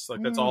Cyprus.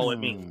 Like that's all it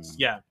means.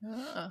 Yeah.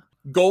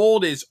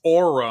 Gold is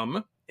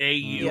aurum,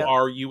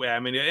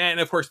 Aurum, and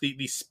of course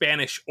the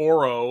Spanish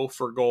oro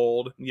for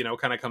gold,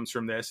 kind of comes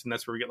from this, and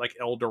that's where we get like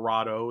El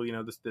Dorado,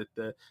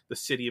 the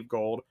city of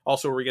gold.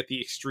 Also, where we get the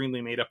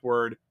extremely made up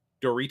word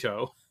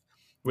Dorito,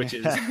 which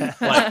is like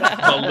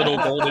the little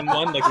golden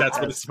one, like that's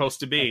what it's supposed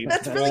to be.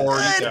 That's really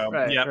good.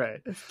 Right, yep. Right.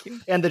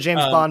 And the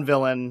James Bond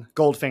villain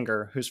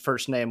Goldfinger, whose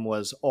first name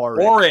was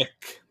Auric.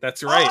 Auric,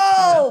 that's right.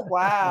 Oh,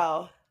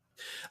 wow.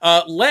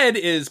 Lead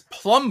is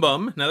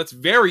plumbum. Now that's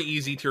very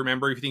easy to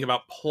remember if you think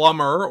about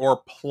plumber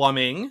or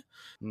plumbing.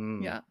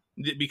 Yeah.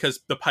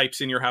 Because the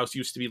pipes in your house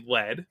used to be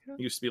lead.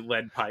 Used to be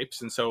lead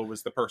pipes, and so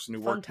was the person who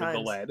worked with the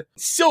lead.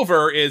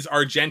 Silver is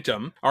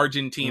argentum.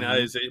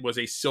 Argentina was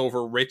a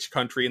silver-rich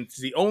country, and it's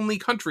the only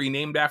country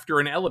named after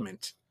an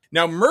element.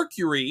 Now,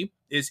 mercury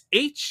is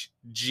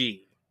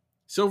Hg.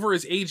 Silver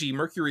is Ag,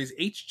 mercury is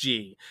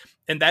Hg.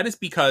 And that is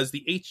because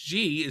the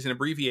Hg is an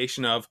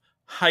abbreviation of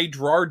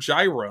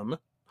hydrargyrum,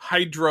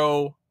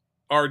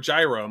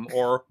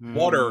 or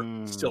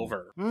water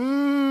silver.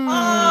 And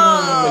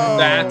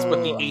that's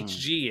what the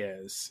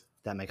Hg is.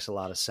 That makes a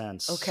lot of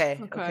sense. Okay.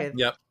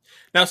 Yep.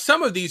 Now,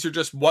 some of these are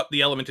just what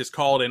the element is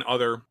called in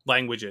other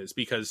languages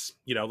because,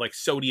 like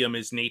sodium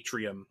is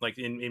natrium. Like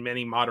in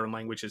many modern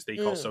languages, they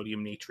call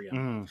sodium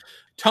natrium.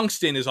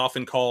 Tungsten is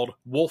often called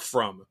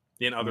wolfram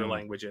in other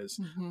languages.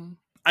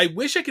 I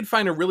wish I could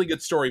find a really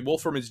good story.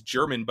 Wolfram is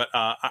German, but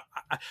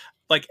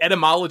like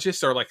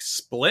etymologists are like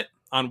split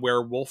on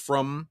where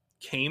wolfram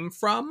came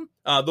from.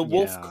 The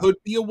wolf could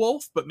be a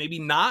wolf, but maybe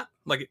not.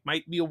 Like it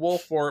might be a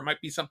wolf or it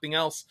might be something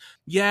else.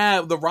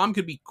 Yeah, the rum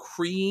could be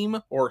cream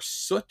or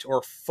soot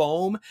or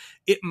foam.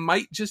 It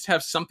might just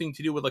have something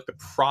to do with like the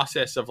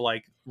process of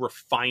like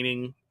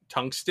refining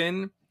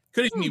tungsten.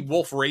 Could even be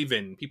wolf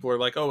raven. People are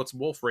like, "Oh, it's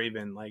wolf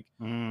raven," like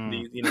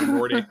the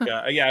Nordic.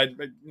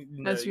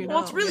 As you know,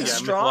 it's really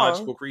strong.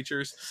 Mythological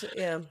creatures. So,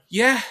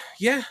 yeah.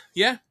 I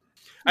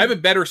have a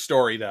better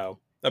story though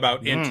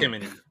about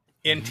antimony.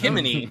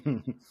 Antimony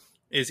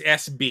is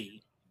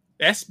Sb.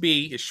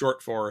 Sb is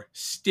short for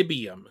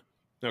stibium.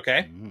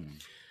 Okay,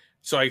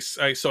 so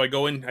I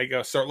go in.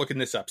 I start looking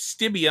this up.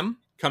 Stibium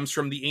comes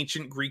from the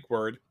ancient Greek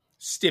word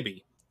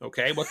stibi.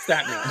 Okay, what's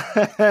that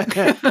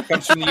mean?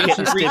 Comes from the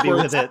ancient Greek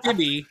word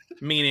stibi,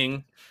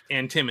 meaning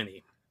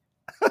antimony.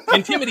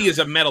 Antimony is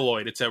a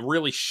metalloid. It's a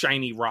really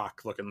shiny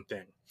rock-looking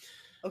thing.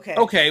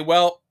 Okay,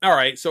 well, all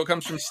right, so it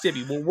comes from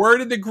stibi. Well, where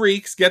did the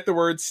Greeks get the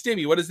word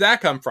stibi? What does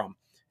that come from?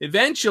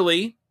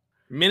 Eventually,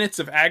 minutes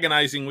of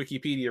agonizing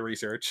Wikipedia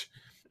research,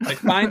 I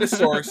find a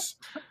source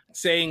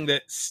saying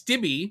that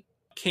stibby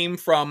came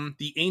from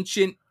the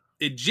ancient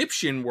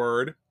Egyptian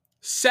word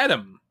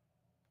sedum.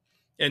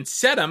 And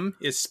sedum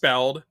is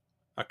spelled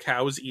a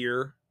cow's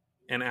ear,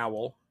 an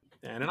owl,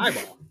 and an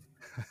eyeball.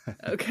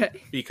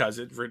 Okay. Because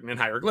it's written in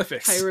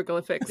hieroglyphics.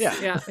 Hieroglyphics.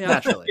 Yeah.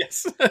 Naturally.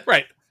 Yes,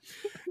 right.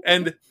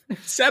 And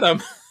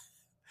sedum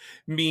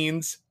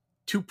means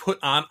to put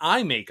on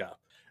eye makeup.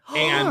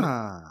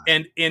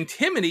 And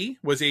antimony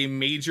was a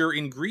major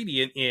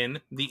ingredient in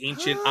the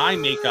ancient eye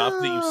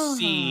makeup that you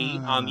see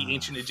on the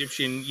ancient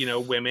Egyptian,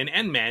 women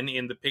and men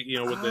in the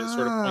with the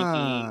sort of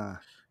pointy,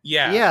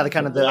 the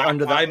kind of the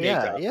under the eye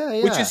makeup,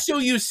 yeah, which is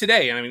still used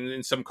today. I mean,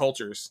 in some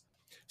cultures.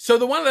 So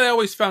the one that I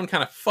always found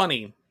kind of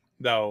funny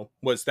though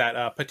was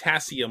that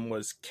potassium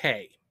was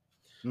K.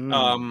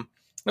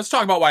 Let's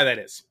talk about why that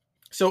is.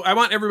 So I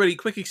want everybody,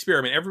 quick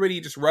experiment.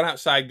 Everybody just run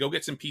outside, go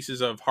get some pieces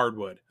of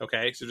hardwood.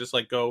 Okay. So just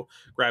go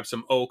grab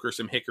some oak or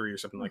some hickory or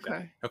something like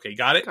that. Okay.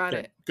 Got it? Got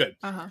it. Good.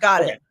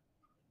 Got it.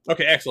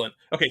 Okay. Excellent.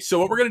 Okay. So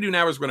what we're going to do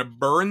now is we're going to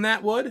burn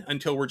that wood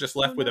until we're just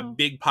left with a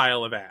big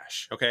pile of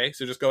ash. Okay.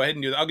 So just go ahead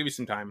and do that. I'll give you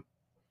some time.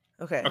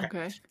 Okay.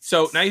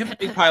 So now you have a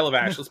big pile of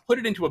ash. Let's put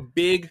it into a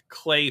big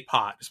clay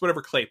pot. Just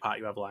whatever clay pot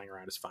you have lying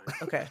around is fine.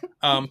 Okay.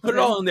 Put it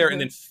all in there and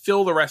then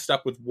fill the rest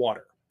up with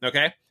water.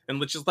 Okay. And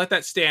let's just let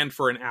that stand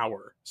for an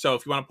hour. So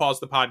if you want to pause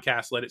the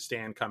podcast, let it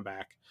stand, come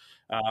back.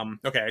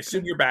 Okay, I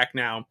assume you're back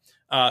now.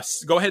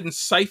 Go ahead and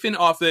siphon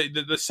off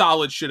the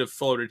solid should have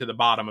floated to the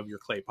bottom of your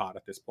clay pot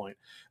at this point.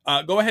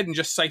 Go ahead and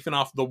just siphon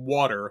off the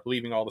water,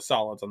 leaving all the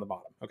solids on the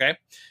bottom. Okay.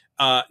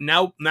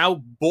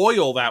 Now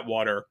boil that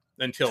water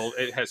until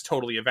it has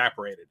totally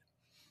evaporated.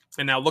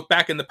 And now look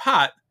back in the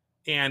pot,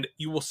 and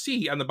you will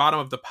see on the bottom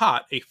of the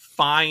pot a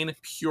fine,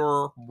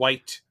 pure,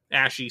 white,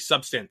 ashy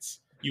substance.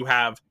 You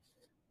have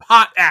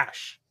pot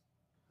ash.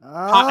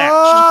 Hot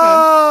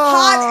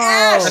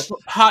ash. That's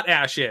what hot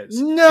ash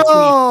is.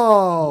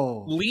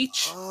 No.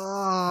 Bleach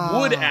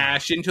wood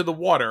ash into the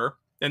water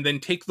and then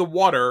take the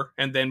water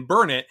and then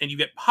burn it, and you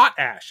get pot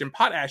ash. And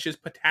pot ash is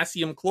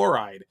potassium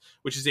chloride,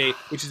 which is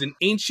an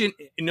ancient,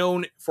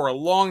 known for a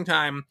long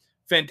time,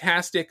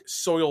 fantastic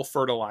soil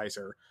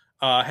fertilizer.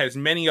 Has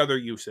many other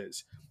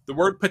uses. The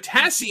word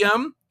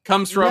potassium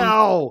comes from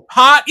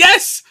pot.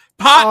 Yes.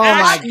 Potassium.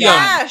 Oh my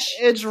gosh.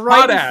 It's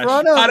right in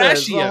front of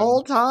us the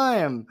whole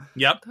time.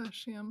 Yep.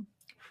 Potassium.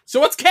 So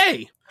what's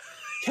K?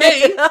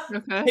 K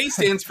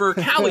stands for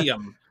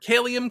kalium.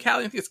 Kalium.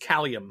 I think it's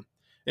kalium.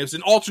 It's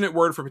an alternate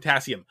word for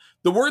potassium.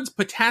 The words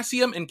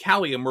potassium and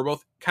kalium were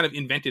both kind of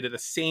invented at the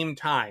same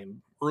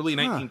time, early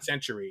 19th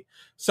century.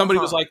 Somebody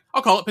was like,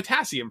 I'll call it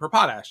potassium for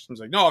potash. I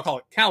was like, no, I'll call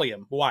it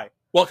kalium. Why?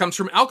 Well, it comes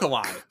from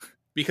alkali,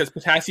 because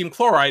potassium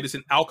chloride is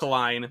an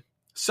alkaline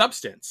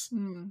substance.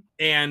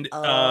 And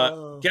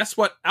guess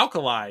what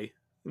alkali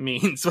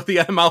means? What the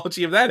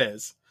etymology of that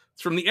is?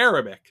 It's from the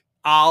Arabic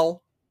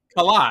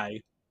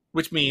al-kali,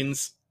 which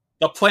means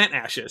the plant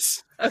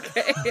ashes.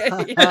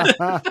 Okay.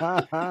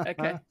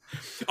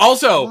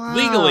 Also,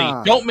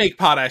 legally, don't make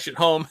potash at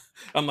home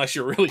unless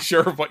you're really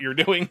sure of what you're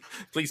doing.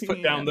 Please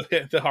put down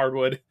the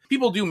hardwood.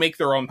 People do make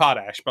their own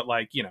potash, but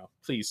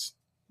please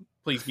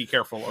be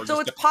careful. Or so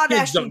it's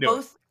potash in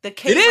both the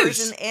K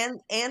version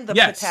and the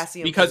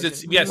potassium because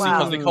version.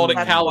 Because they called it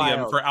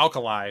kalium for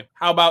alkali.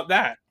 How about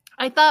that?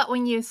 I thought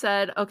when you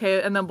said,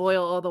 okay, and then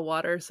boil all the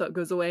water so it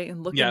goes away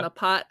and look in the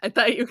pot, I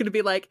thought you were going to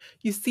be like,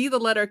 you see the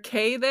letter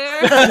K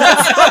there?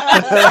 That's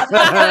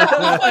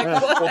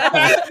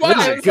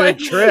a good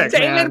trick,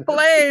 David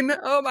Blaine.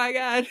 Oh my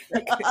God.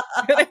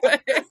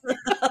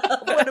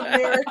 What a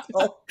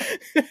miracle.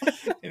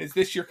 And is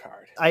this your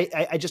card?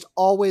 I just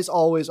always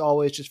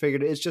just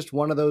figured it's just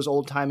one of those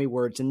old timey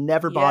words and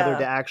never bothered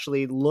to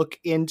actually look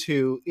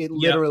into it.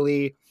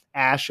 Literally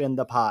ash in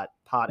the pot.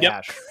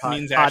 Ash.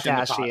 Means ash in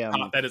the pot.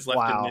 Pot that is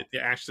left in the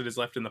ash that is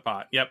left in the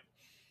pot. Yep.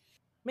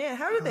 Man,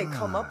 how did they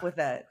come up with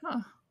that?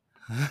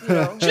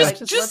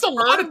 Just a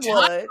lot of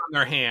time on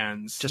their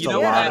hands. Just a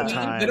lot of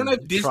time. They don't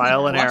have Disney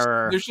trial and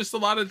error. There's just a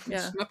lot of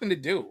nothing to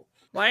do.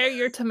 Why are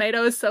your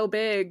tomatoes so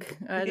big?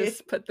 I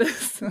just put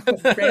this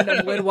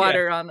random wood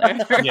water on there.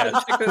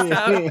 Yes. Check this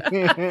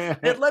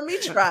out. Let me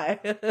try.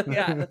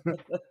 Yeah.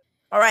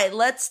 All right,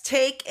 let's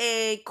take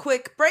a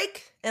quick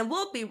break and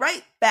we'll be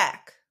right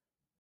back.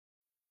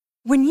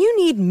 When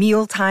you need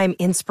mealtime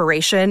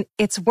inspiration,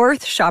 it's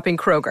worth shopping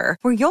Kroger,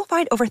 where you'll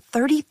find over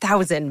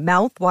 30,000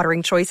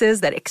 mouth-watering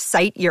choices that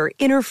excite your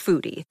inner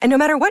foodie. And no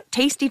matter what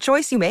tasty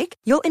choice you make,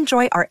 you'll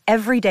enjoy our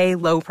everyday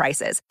low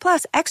prices,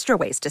 plus extra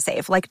ways to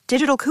save, like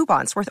digital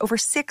coupons worth over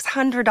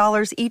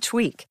 $600 each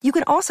week. You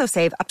can also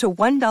save up to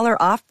 $1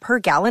 off per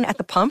gallon at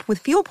the pump with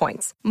fuel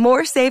points.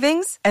 More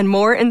savings and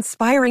more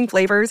inspiring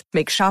flavors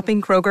make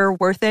shopping Kroger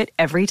worth it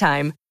every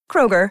time.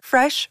 Kroger,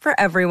 fresh for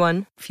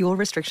everyone. Fuel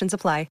restrictions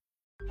apply.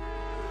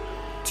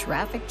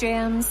 Traffic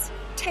jams,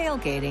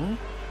 tailgating,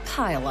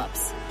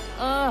 pile-ups.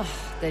 Ugh,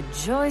 the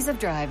joys of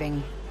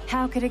driving.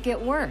 How could it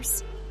get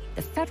worse?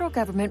 The federal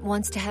government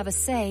wants to have a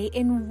say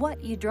in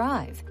what you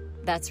drive.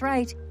 That's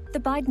right.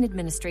 The Biden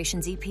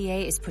administration's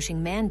EPA is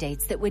pushing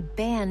mandates that would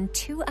ban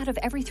 2 out of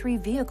every 3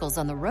 vehicles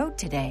on the road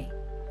today.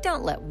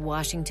 Don't let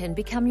Washington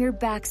become your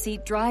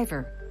backseat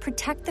driver.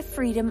 Protect the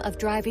freedom of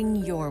driving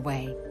your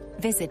way.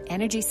 Visit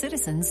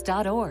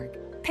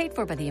EnergyCitizens.org. Paid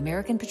for by the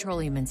American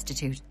Petroleum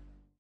Institute.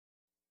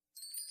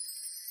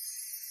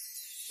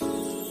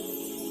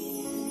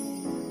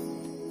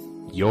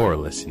 You're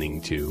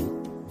listening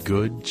to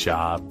Good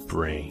Job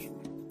Brain.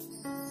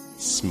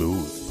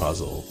 Smooth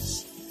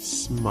puzzles,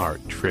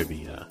 smart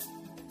trivia.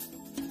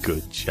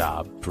 Good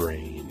Job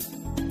Brain.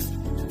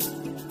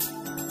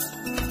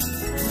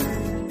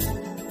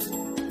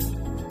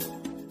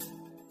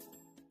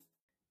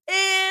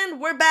 And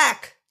we're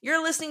back.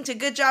 You're listening to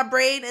Good Job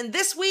Brain, and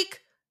this week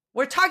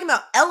we're talking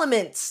about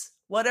elements,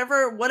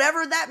 whatever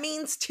that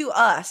means to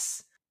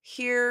us.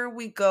 Here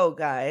we go,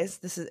 guys.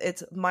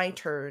 It's my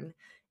turn.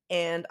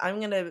 And I'm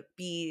going to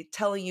be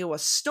telling you a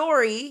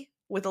story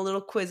with a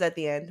little quiz at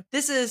the end.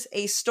 This is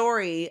a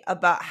story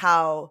about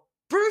how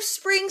Bruce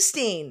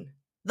Springsteen,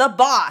 the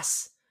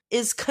boss,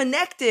 is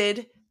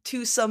connected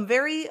to some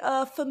very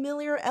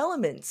familiar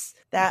elements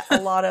that a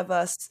lot of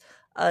us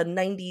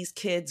 90s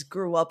kids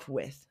grew up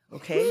with.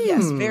 Okay.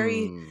 Yes.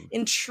 Very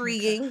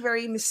intriguing,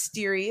 very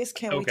mysterious.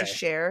 Can't wait to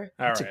share.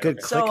 It's a good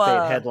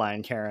clickbait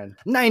headline, Karen.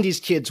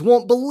 90s kids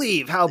won't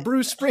believe how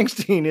Bruce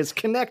Springsteen is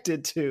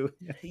connected to.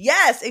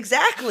 Yes,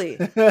 exactly.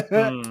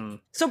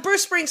 So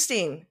Bruce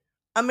Springsteen,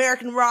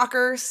 American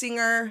rocker,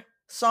 singer,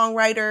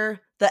 songwriter,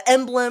 the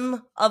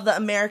emblem of the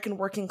American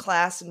working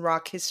class in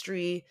rock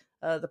history,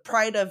 the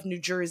pride of New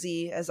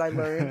Jersey, as I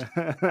learned.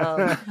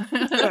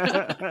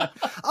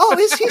 Oh,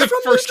 is he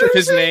from first New of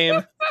his Jersey?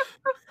 name?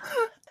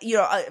 You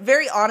know, a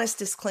very honest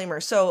disclaimer.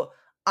 So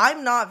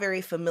I'm not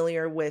very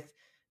familiar with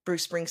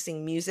Bruce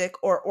Springsteen music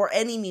or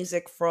any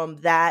music from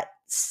that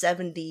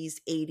 70s,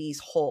 80s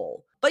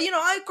whole. But, you know,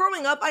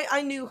 growing up,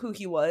 I knew who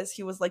he was.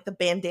 He was like the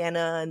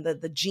bandana and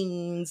the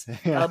jeans,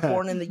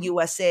 born in the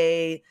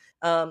USA.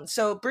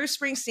 So Bruce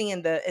Springsteen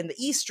and the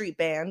E Street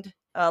Band,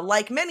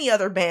 like many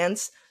other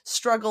bands,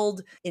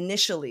 struggled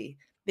initially.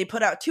 They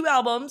put out 2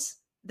 albums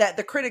that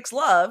the critics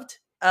loved,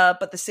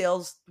 but the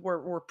sales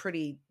were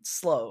pretty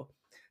slow.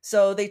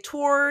 So they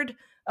toured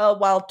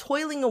while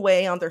toiling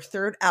away on their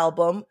 3rd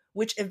album,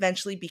 which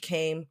eventually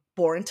became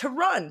Born to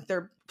Run.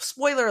 Their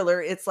spoiler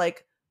alert, it's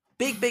like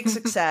big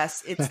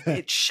success.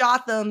 It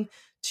shot them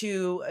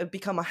to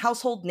become a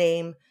household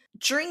name.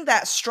 During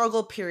that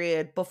struggle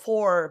period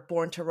before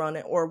Born to Run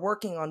or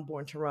working on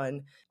Born to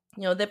Run,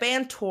 you know, the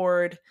band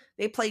toured,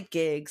 they played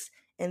gigs,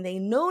 and they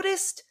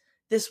noticed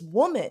this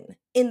woman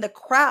in the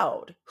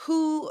crowd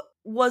who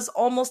was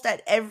almost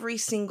at every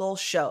single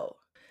show.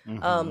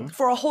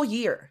 For a whole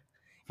year.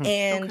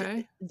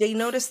 And they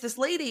noticed this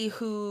lady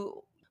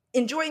who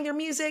enjoying their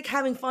music,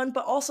 having fun,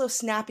 but also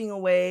snapping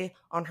away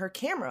on her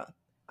camera.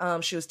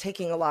 She was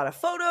taking a lot of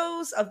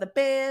photos of the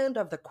band,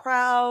 of the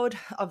crowd,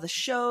 of the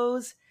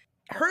shows.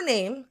 Her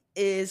name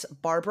is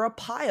Barbara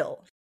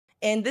Pyle.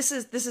 And this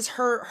is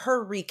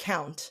her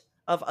recount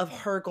of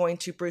her going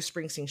to Bruce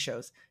Springsteen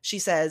shows. She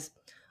says,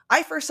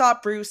 "I first saw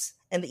Bruce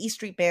and the E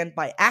Street Band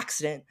by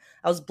accident.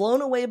 I was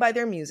blown away by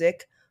their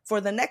music. For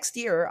the next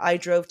year, I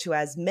drove to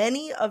as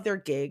many of their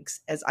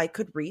gigs as I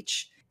could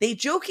reach. They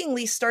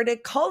jokingly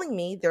started calling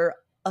me their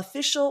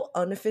official,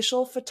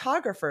 unofficial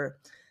photographer.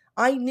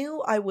 I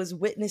knew I was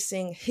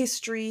witnessing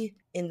history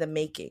in the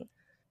making."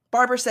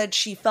 Barbara said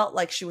she felt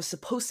like she was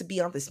supposed to be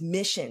on this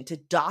mission to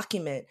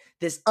document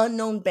this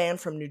unknown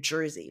band from New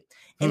Jersey.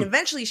 And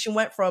eventually she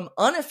went from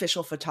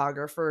unofficial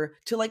photographer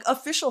to like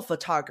official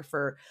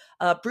photographer.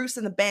 Bruce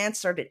and the band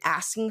started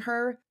asking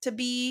her to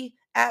be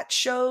at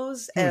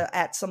shows,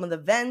 at some of the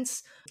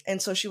events.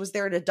 And so she was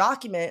there to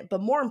document.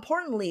 But more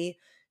importantly,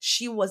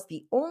 she was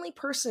the only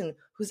person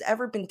who's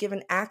ever been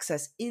given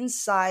access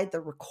inside the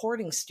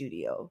recording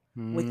studio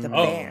with the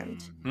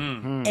band.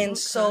 And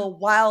so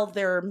while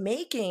they're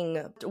making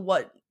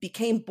what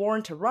became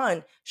Born to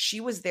Run, she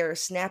was there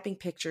snapping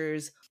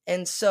pictures.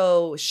 And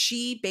so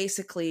she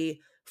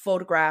basically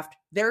photographed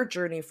their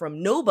journey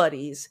from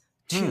nobodies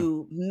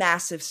to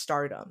massive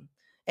stardom.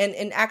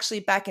 And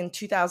actually back in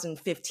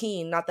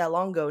 2015, not that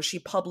long ago, she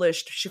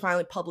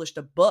finally published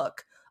a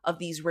book of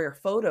these rare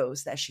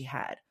photos that she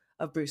had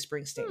of Bruce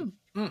Springsteen.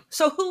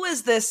 So who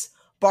is this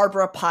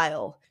Barbara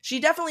Pyle? She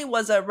definitely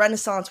was a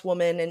Renaissance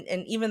woman,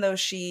 and even though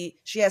she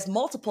has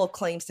multiple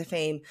claims to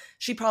fame,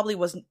 she probably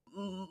was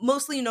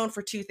mostly known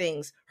for 2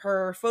 things: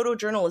 her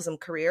photojournalism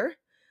career,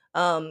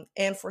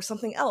 and for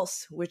something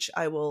else, which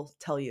I will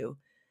tell you.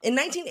 In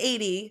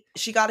 1980,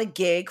 she got a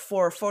gig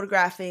for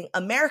photographing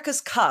America's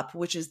Cup,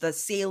 which is the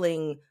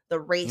sailing, the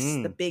race,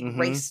 the big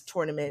race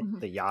tournament.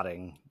 The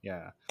yachting,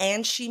 yeah.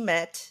 And she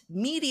met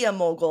media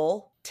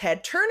mogul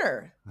Ted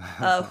Turner,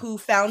 who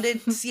founded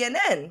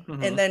CNN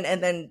and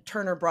then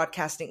Turner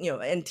Broadcasting,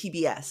 and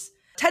TBS.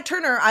 Ted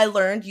Turner, I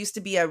learned, used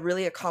to be a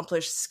really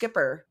accomplished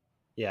skipper.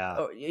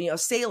 Yeah.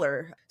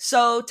 Sailor.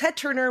 So Ted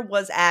Turner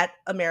was at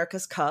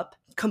America's Cup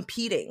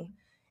competing,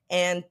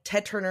 and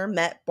Ted Turner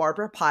met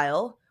Barbara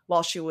Pyle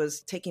while she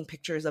was taking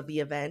pictures of the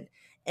event.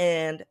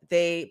 And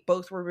they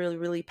both were really,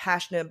 really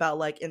passionate about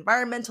like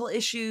environmental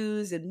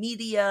issues and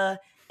media.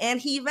 And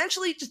he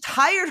eventually just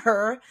hired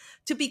her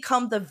to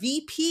become the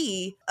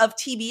VP of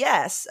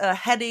TBS,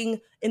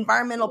 heading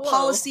environmental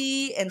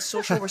policy and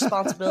social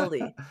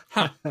responsibility.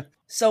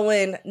 So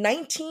in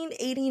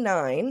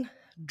 1989,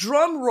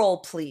 drum roll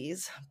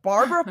please,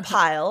 Barbara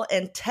Pyle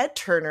and Ted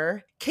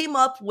Turner came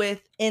up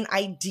with an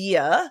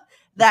idea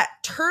that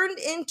turned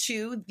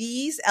into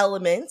these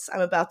elements I'm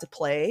about to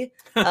play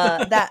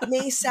that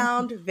may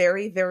sound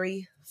very,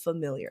 very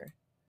familiar.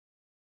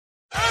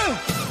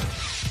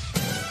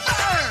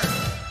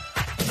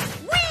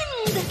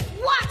 Wind,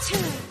 water,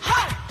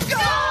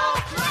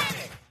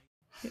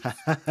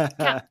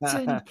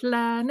 Captain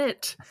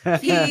Planet.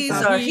 He's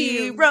our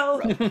hero,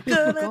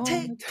 gonna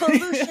take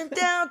pollution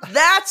down.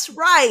 That's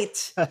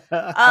right.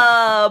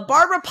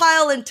 Barbara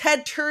Pyle and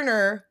Ted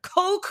Turner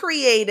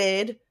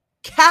co-created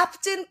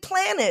Captain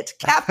Planet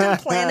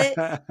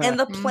and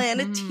the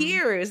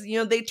Planeteers. You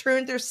know, they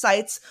turned their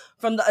sights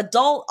from the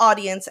adult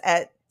audience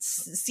at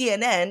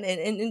CNN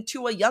and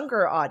into a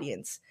younger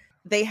audience.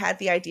 They had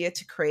the idea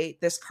to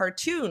create this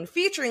cartoon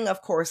featuring,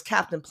 of course,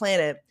 Captain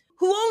Planet,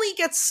 who only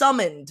gets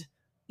summoned.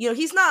 You know,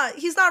 he's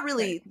not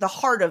really the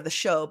heart of the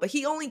show, but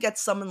he only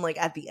gets summoned like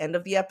at the end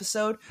of the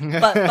episode.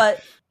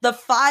 But the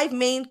 5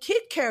 main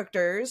kid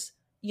characters,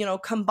 you know,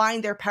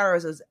 combine their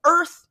powers as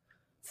earth,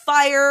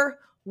 fire,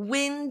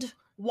 wind,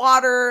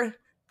 water,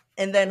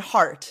 and then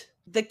heart.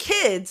 The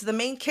kids, the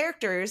main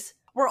characters,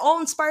 were all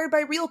inspired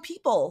by real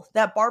people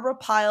that Barbara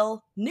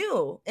Pyle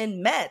knew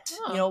and met,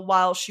 you know,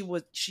 while she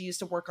used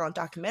to work on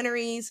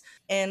documentaries.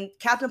 And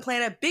Captain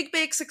Planet,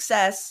 big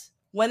success,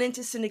 went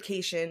into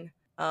syndication.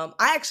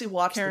 I actually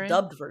watched the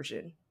dubbed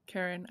version.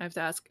 Karen, I have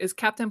to ask, is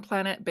Captain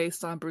Planet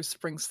based on Bruce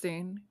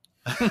Springsteen?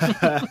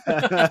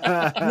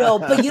 No,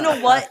 but you know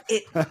what?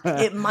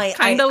 It might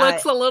kind of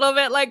looks a little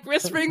bit like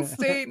Bruce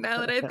Springsteen now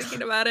that I'm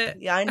thinking about it.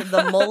 Yeah, I know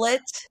the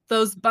mullet,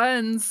 those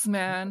buns,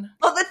 man.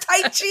 Oh, the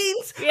tight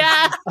jeans.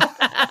 Yeah.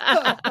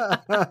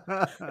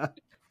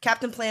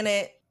 Captain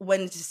Planet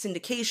went into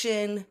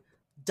syndication,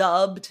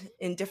 dubbed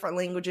in different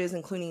languages,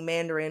 including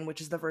Mandarin,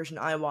 which is the version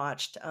I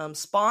watched.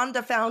 Spawned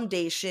a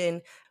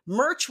foundation.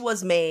 Merch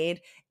was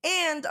made,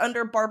 and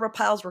under Barbara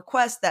Pyle's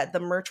request, that the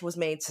merch was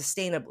made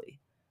sustainably.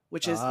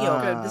 Which is, you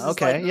know, this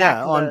is like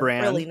on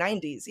brand. Early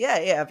 90s.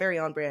 Yeah, very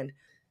on brand.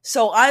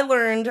 So I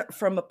learned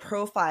from a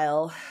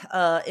profile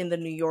in the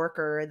New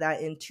Yorker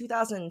that in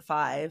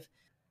 2005,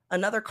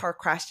 another car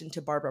crashed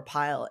into Barbara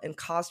Pyle and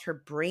caused her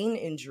brain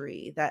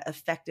injury that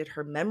affected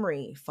her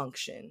memory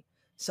function.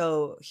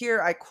 So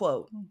here I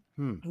quote,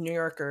 New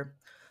Yorker,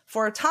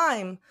 "For a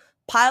time,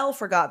 Pyle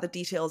forgot the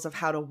details of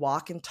how to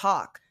walk and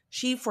talk.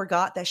 She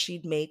forgot that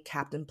she'd made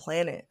Captain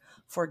Planet.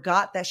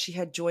 Forgot that she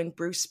had joined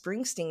Bruce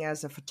Springsteen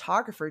as a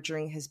photographer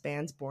during his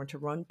band's Born to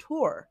Run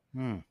tour.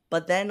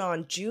 But then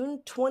on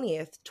June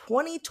 20th,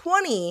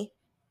 2020,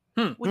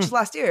 which is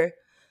last year,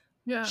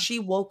 she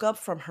woke up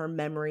from her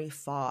memory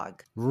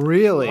fog."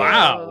 Really?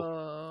 Wow.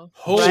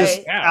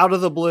 Just out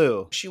of the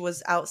blue. She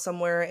was out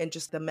somewhere and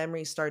just the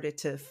memory started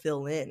to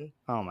fill in.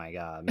 Oh my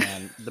God,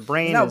 man. The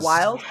brain Isn't that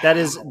wild? That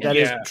is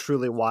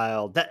truly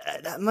wild.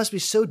 That must be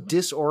so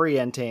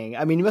disorienting.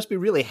 I mean, you must be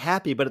really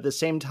happy, but at the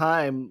same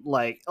time,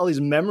 like all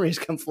these memories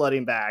come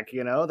flooding back,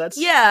 you know?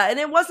 And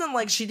it wasn't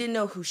like she didn't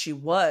know who she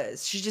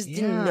was. She just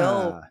didn't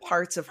know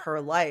parts of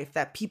her life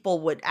that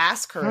people would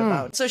ask her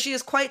about. So she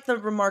is quite the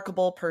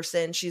remarkable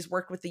person. She's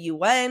worked with the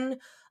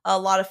UN, a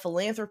lot of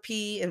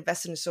philanthropy,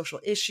 invested in social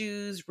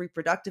issues,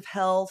 reproductive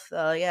health.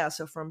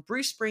 So from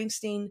Bruce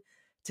Springsteen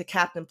to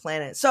Captain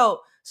Planet. So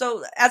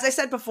as I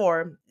said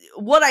before,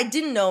 what I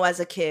didn't know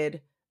as a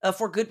kid,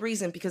 for good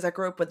reason, because I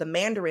grew up with the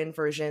Mandarin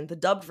version, the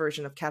dubbed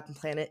version of Captain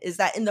Planet, is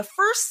that in the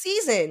first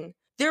season,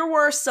 there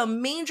were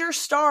some major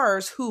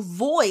stars who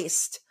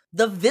voiced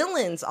the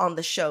villains on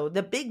the show.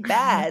 The big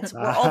bads were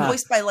all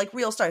voiced by like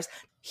real stars.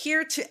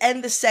 Here to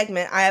end the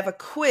segment, I have a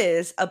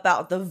quiz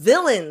about the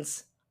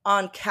villains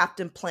on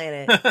Captain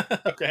Planet.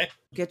 Okay.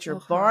 Get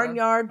your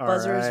barnyard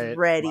buzzers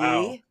ready.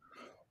 Wow.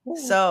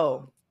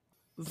 So,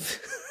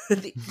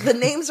 the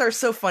names are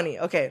so funny.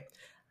 Okay.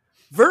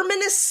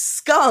 Verminous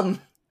Scum,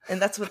 and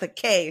that's with a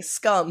K,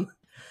 Scum.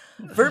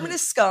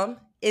 Verminous Scum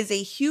is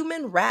a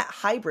human-rat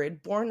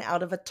hybrid born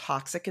out of a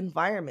toxic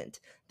environment.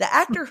 The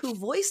actor who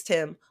voiced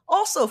him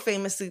also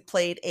famously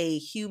played a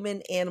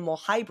human-animal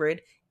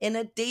hybrid in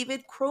a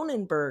David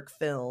Cronenberg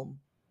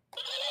film.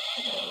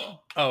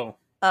 Oh.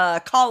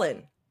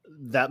 Colin.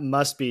 That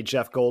must be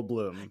Jeff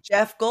Goldblum.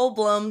 Jeff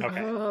Goldblum.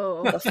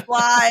 Okay. The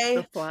Fly.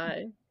 The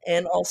Fly.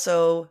 And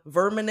also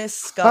Verminous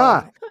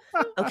Scum.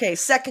 Okay,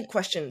 second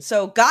question.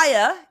 So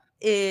Gaia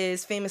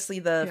is famously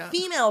the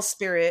female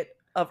spirit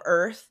of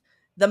Earth,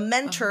 the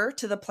mentor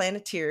to the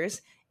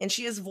Planeteers, and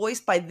she is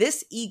voiced by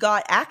this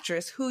EGOT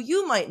actress who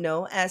you might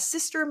know as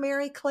Sister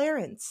Mary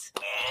Clarence.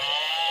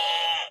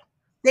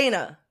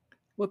 Dana.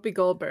 Whoopi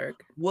Goldberg.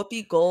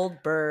 Whoopi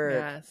Goldberg.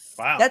 Yes.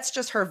 Wow. That's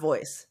just her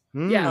voice.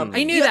 Yeah,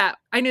 I knew that.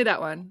 I knew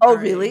that one. Oh,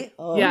 really?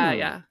 Oh.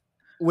 Yeah.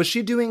 Was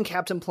she doing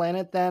Captain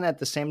Planet then at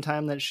the same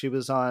time that she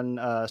was on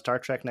Star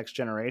Trek Next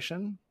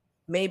Generation?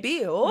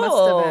 Maybe. Oh.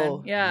 Must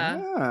have been.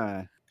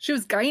 Yeah. She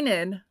was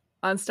Guinan.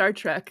 on Star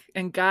Trek,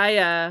 and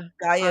Gaia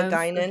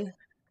Guinan.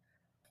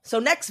 So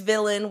next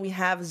villain, we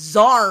have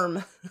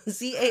Zarm.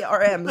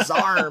 Z-A-R-M,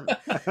 Zarm.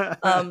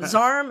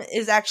 Zarm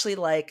is actually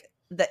like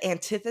the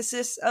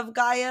antithesis of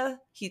Gaia.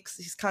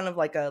 He's kind of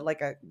like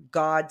a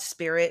god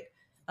spirit.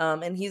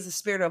 And he's a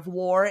spirit of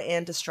war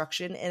and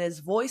destruction, and is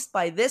voiced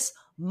by this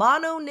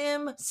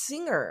mononym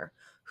singer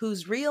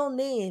whose real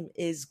name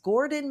is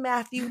Gordon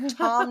Matthew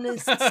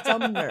Thomas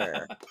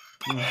Sumner.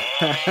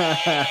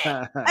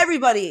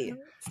 Everybody,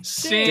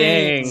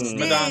 Sting.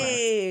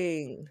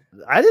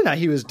 I didn't know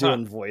he was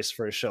doing voice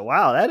for a show.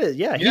 Wow, that is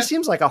he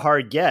seems like a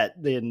hard get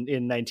in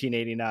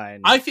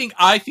 1989. I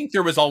think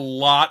there was a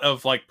lot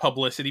of like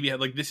publicity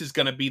behind, like, this is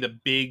going to be the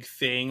big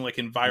thing. Like,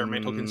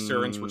 environmental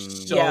concerns were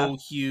so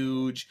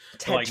huge.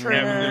 Like,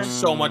 there's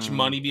so much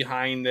money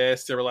behind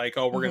this. They were like,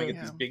 oh, we're going to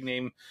get this big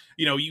name.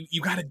 You know,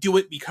 you got to do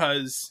it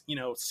because, you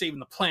know, saving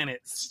the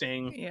planet,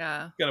 Sting.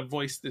 Yeah, got to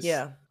voice this.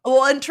 Yeah.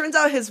 Well, and turns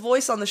out his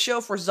voice on the show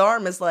for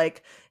Zarm is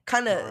like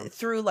kind of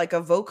through like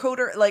a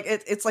vocoder, like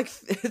it's like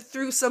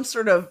through some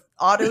sort of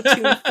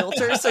auto-tune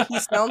filter, so he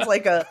sounds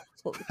like a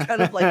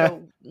kind of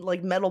like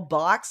a metal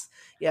box.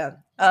 Yeah.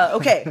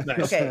 Okay.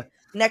 Okay.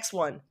 Next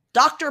one.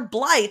 Dr.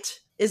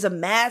 Blight is a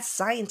mad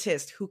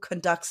scientist who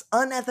conducts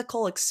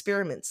unethical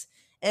experiments,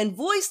 and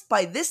voiced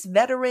by this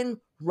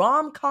veteran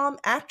rom-com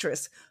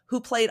actress who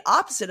played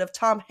opposite of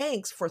Tom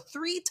Hanks for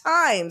 3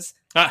 times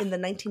in the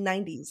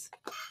 1990s.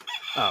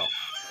 Oh.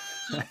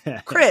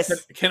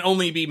 Chris. Can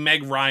only be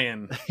Meg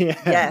Ryan.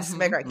 Yes,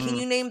 Meg Ryan. Can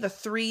you name the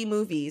 3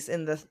 movies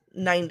in the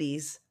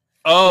 90s?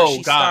 Oh,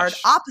 she starred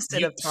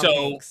opposite of Tom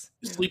Hanks?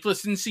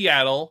 Sleepless in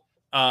Seattle.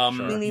 Ding,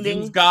 ding, ding.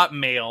 You've Got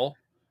Mail.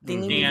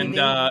 Ding, ding, And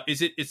ding,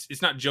 ding.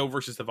 it's not Joe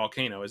versus the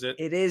volcano, is it?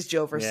 It is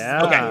Joe versus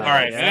Okay, all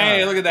right.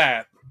 Hey, look at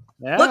that.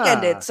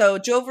 Bookended. So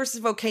Joe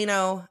versus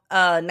Volcano,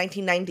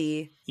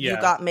 1990. You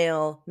Got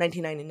Mail,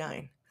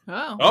 1999.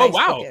 Oh, nice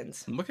wow.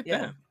 Bookends. Look at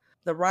that.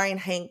 The Ryan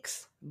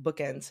Hanks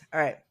bookends. All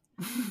right.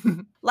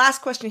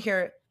 Last question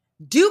here.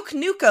 Duke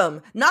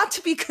Nukem, not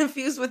to be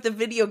confused with the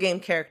video game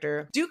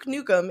character. Duke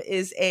Nukem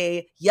is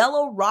a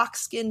yellow rock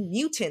skin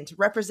mutant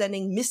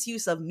representing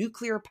misuse of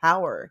nuclear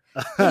power.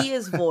 He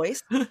is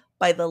voiced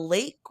by the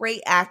late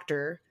great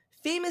actor,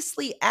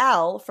 famously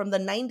Al from the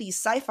 90s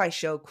sci-fi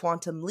show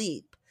Quantum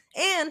Leap,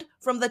 and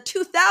from the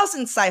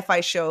 2000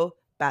 sci-fi show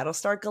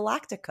Battlestar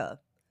Galactica.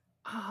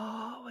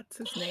 Oh, what's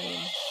his name?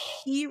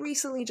 He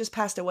recently just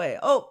passed away.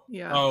 Oh,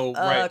 yeah. Oh,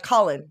 right.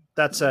 Colin.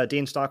 That's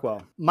Dean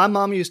Stockwell. My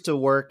mom used to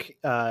work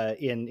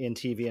in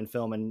TV and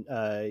film and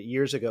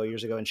years ago,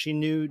 and she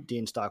knew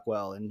Dean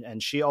Stockwell,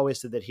 and she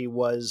always said that he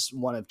was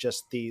one of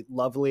just the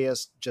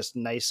loveliest, just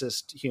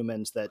nicest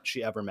humans that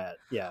she ever met.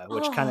 Yeah,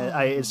 which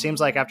it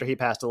seems like after he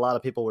passed, a lot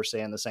of people were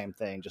saying the same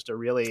thing. Just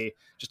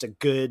a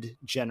good,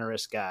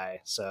 generous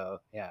guy. So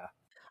yeah.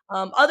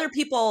 Other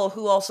people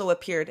who also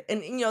appeared,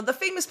 and you know, the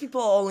famous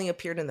people only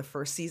appeared in the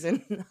first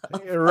season.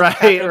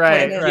 Right.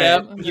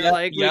 Yep. We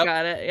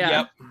got it. Yeah.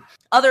 Yep.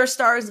 Other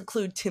stars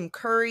include Tim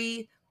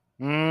Curry,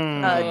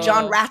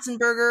 John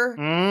Ratzenberger,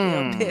 you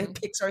know,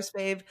 Pixar's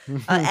fave,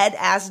 Ed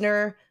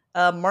Asner,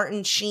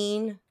 Martin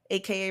Sheen,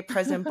 aka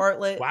President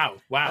Bartlett. Wow.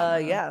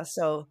 Yeah.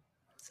 So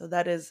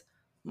that is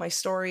my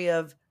story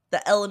of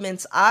the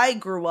elements I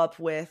grew up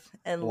with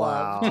and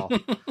loved.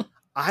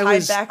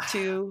 Tied back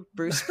to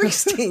Bruce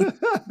Springsteen.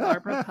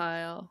 Barbara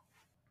Pyle.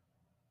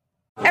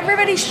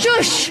 Everybody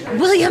shush!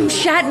 William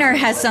Shatner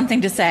has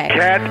something to say.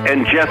 Cat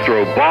and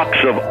Jethro, box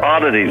of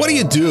oddities. What do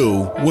you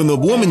do when the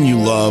woman you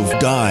love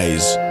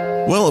dies?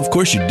 Well, of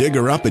course you dig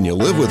her up and you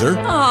live with her.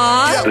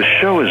 Aww. The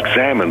show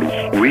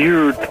examines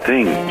weird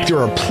things. There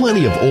are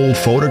plenty of old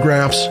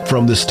photographs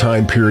from this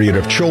time period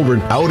of children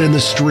out in the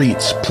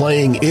streets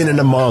playing in and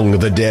among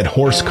the dead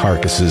horse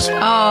carcasses.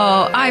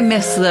 Oh, I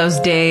miss those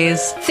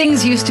days.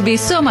 Things used to be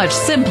so much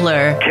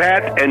simpler.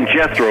 Cat and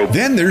Jethro.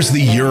 Then there's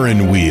the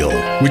urine wheel,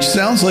 which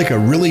sounds like a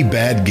really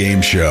bad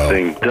game show.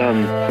 They've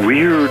done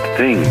weird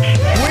things.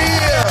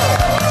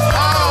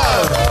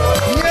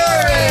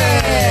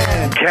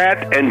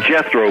 Cat and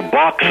Jethro,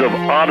 box of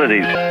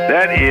oddities.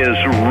 That is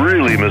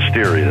really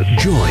mysterious.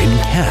 Join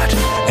Cat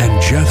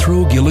and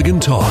Jethro Gilligan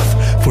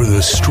Toth for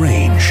the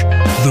strange,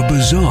 the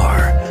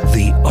bizarre,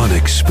 the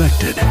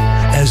unexpected,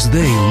 as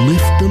they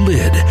lift the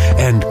lid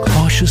and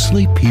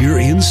cautiously peer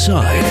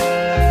inside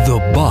the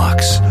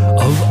Box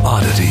of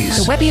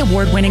Oddities. The Webby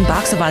Award-winning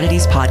Box of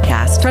Oddities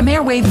podcast from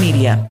Airwave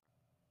Media.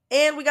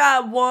 And we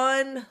got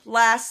one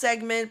last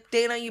segment.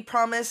 Dana, you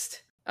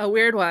promised. A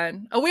weird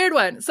one.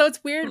 So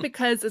it's weird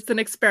because it's an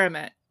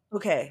experiment.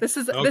 Okay. This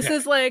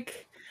is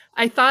like,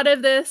 I thought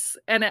of this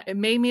and it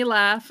made me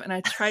laugh, and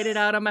I tried it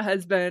out on my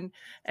husband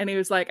and he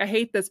was like, I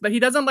hate this, but he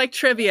doesn't like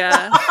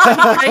trivia.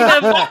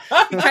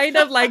 He kind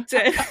of liked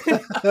it.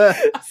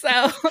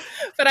 So,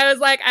 but I was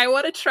like, I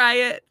want to try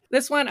it.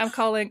 This one I'm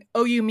calling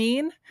Oh You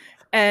Mean?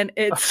 And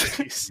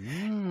it's,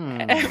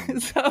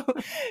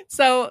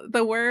 so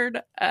the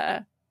word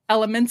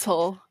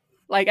elemental,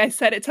 like I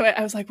said it to it,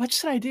 I was like, what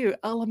should I do?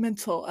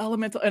 Elemental.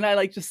 And I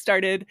like just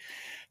started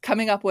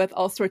coming up with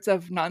all sorts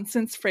of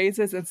nonsense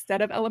phrases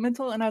instead of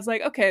elemental. And I was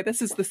like, okay,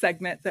 this is the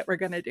segment that we're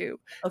going to do.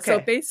 Okay. So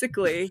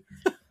basically,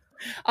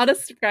 I'll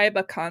describe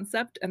a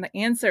concept, and the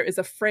answer is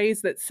a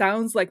phrase that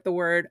sounds like the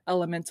word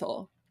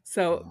elemental.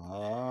 So,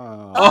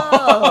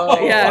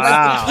 yeah.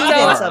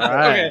 Wow. So,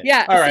 Okay.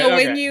 Yeah. All right, so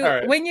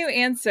okay. when you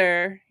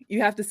answer,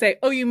 you have to say,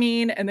 "Oh, you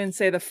mean," and then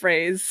say the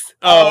phrase.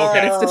 Oh,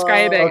 okay. That it's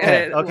describing.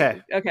 Okay.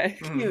 Okay.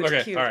 Cute,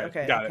 Okay. cute. All right.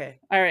 Okay. Got okay. it.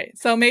 All right.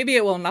 So maybe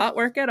it will not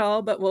work at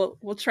all, but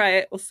we'll try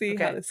it. We'll see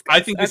how this goes.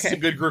 I think this is a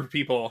good group of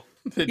people.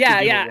 to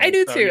Yeah, do yeah, it with, I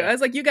do so, too. yeah. I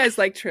was like, you guys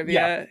like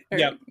trivia.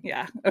 Yeah.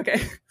 Yeah. Okay.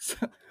 So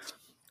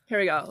here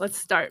we go. Let's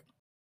start.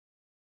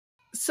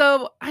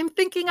 So I'm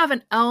thinking of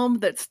an elm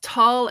that's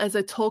tall as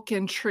a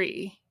Tolkien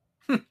tree.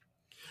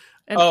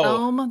 An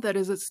elm that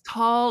is as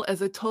tall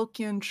as a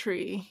Tolkien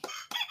tree.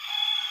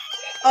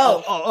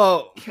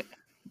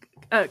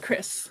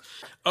 Chris.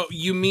 Oh,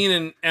 you mean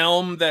an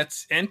elm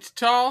that's ent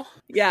tall?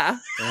 Yeah,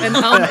 an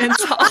elm and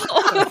tall.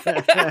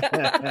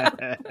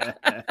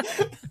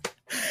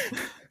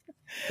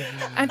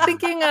 I'm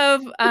thinking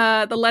of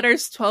the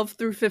letters 12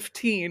 through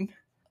 15.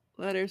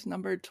 Letters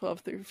numbered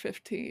 12 through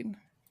 15.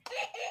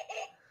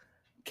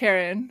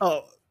 Karen.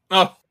 Oh.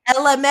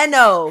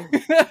 Elemento.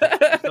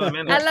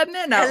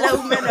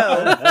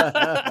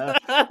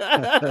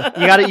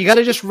 You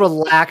gotta just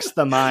relax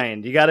the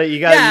mind. You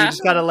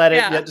just gotta let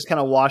it just kind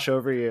of wash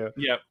over you.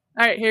 Yep.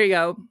 All right, here you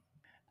go.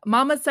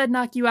 Mama said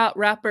knock you out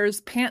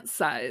rappers pants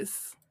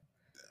size.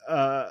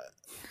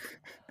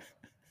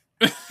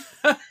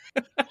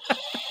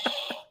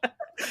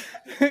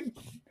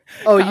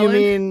 You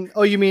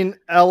mean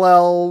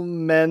LL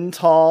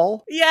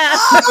Mental? Yeah.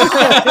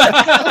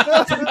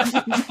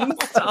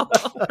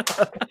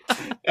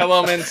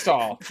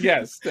 Elemental.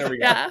 Yes, there we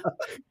go. Yeah.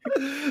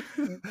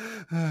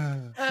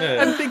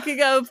 I'm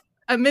thinking of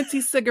a minty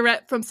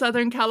cigarette from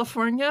Southern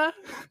California.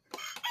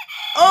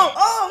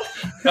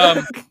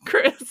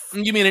 Chris.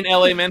 You mean an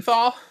LA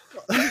menthol?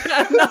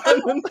 That's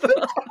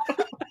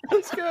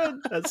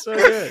good. That's so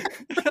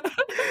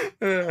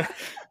good.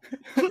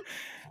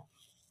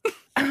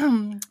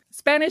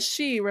 Spanish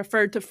she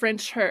referred to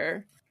French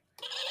her.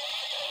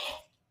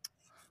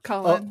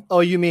 Colin.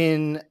 You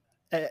mean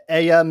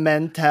ella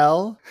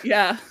mental?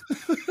 Yeah.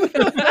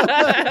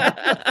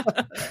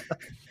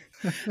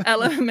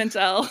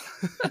 Elemental.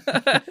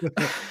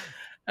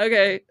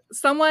 Okay.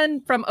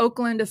 Someone from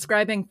Oakland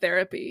describing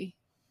therapy.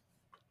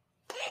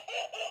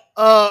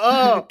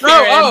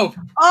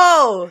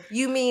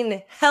 You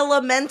mean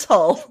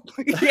hella-mental.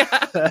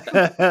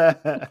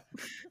 Yeah.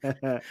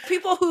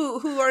 People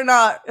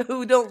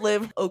who don't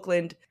live in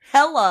Oakland,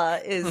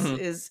 hella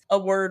is a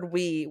word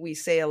we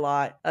say a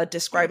lot,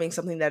 describing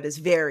something that is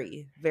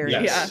very, very,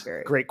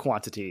 very great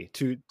quantity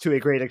to a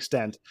great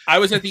extent. I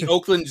was at the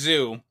Oakland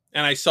Zoo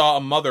and I saw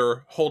a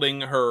mother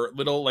holding her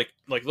little like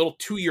little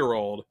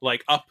 2-year-old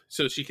up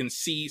so she can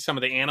see some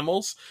of the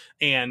animals,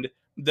 and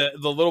the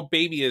little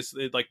baby is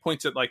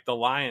points at the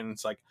lion and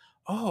it's like,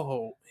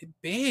 oh,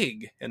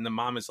 big, and the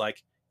mom is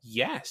like,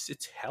 yes,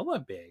 it's hella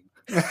big.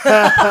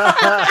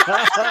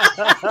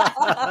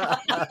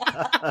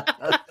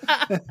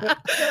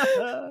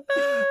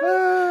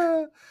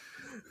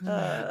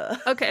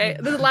 Okay,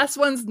 the last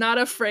one's not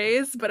a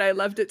phrase, but I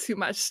loved it too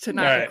much to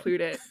not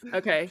include it.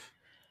 Okay.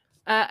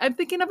 I'm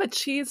thinking of a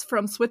cheese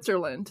from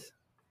Switzerland.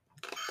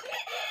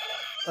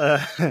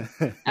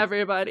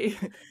 Everybody.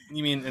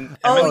 You mean an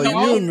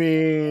you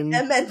mean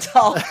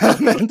Emmental.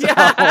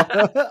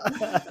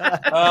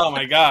 Oh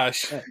my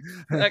gosh.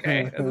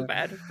 Okay, that was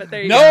bad. But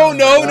there you go.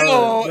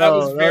 No. That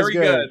was very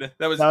good.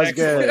 That was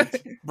excellent.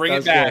 Good. Bring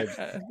it back.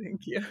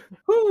 Thank you.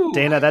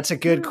 Dana, that's a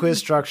good quiz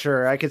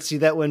structure. I could see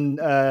that one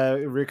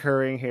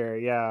recurring here.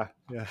 Yeah.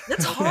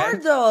 It's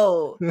hard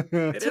though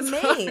to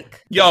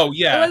make.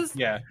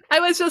 I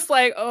was just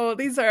like, oh,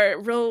 these are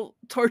real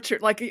torture.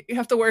 You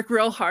have to work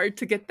real hard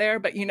to get there,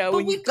 but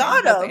when you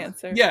got the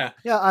answer. Yeah.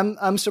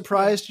 I'm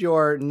surprised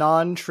your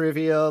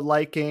non-trivia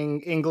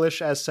liking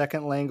English as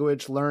second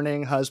language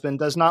learning husband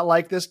does not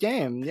like this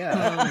game.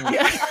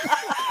 Yeah.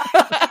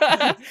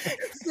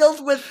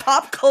 Filled with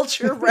pop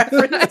culture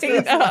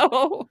references. I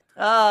know.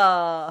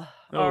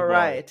 All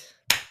right.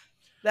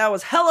 That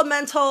was hella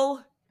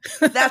mental.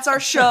 That's our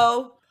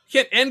show.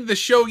 Can't end the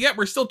show yet.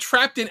 We're still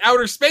trapped in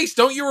outer space.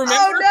 Don't you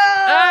remember?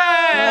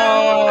 Oh,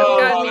 no!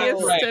 Got me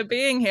used to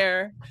being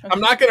here.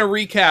 I'm not going to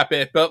recap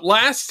it, but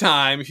last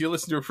time, if you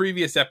listen to a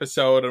previous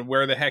episode on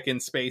Where the Heck in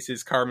Space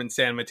is Carmen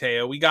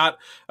Sanmateo, we got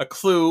a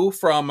clue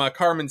from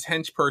Carmen's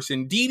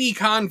henchperson, Dee Dee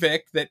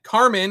Convict, that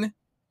Carmen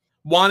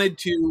wanted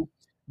to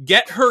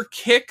get her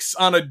kicks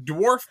on a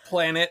dwarf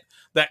planet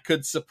that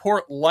could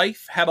support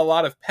life, had a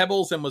lot of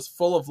pebbles, and was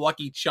full of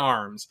lucky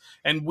charms.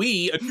 And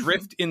we,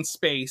 adrift in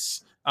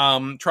space,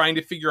 trying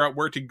to figure out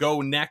where to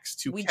go next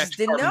to catch just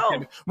didn't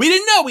know. We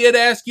didn't know. We had to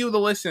ask you, the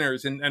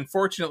listeners. And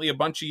unfortunately, a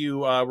bunch of you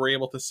were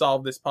able to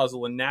solve this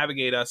puzzle and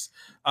navigate us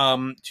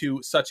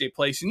to such a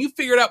place. And you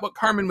figured out what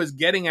Carmen was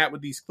getting at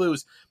with these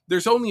clues.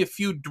 There's only a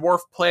few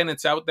dwarf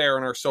planets out there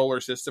in our solar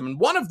system, and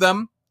one of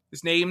them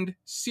is named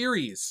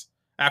Ceres.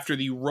 after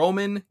the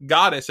Roman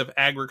goddess of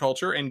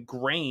agriculture and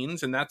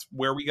grains, and that's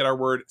where we get our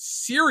word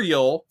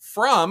cereal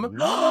from,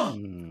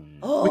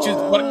 which is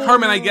what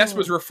Carmen, I guess,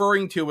 was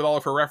referring to with all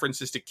of her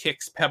references to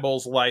Kix,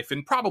 Pebbles, Life,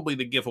 and probably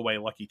the giveaway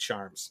Lucky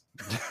Charms.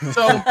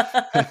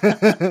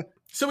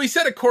 So we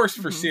set a course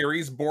for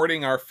Ceres,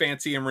 boarding our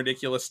fancy and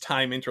ridiculous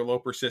time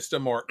interloper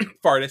system, or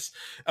FARTIS.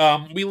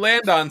 We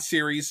land on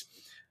Ceres.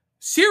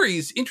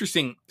 Ceres,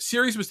 interesting,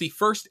 Ceres was the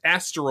first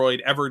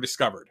asteroid ever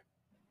discovered.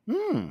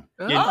 In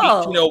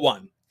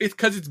 1801. It's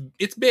because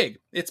it's big.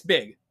 It's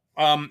big.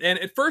 And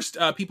at first,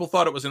 people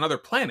thought it was another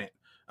planet.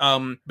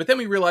 But then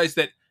we realized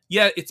that,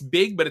 yeah, it's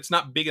big, but it's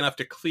not big enough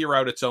to clear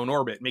out its own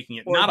orbit, making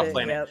it not a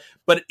planet. Yep.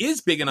 But it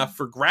is big enough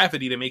for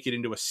gravity to make it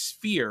into a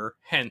sphere.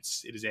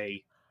 Hence, it is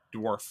a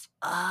dwarf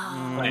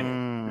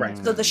planet. Right.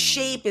 So the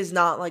shape is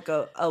not like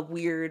a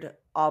weird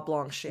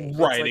oblong shape.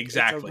 Right, it's like,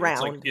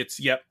 exactly. It's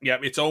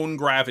round. Its own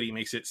gravity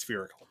makes it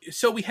spherical.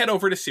 So we head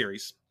over to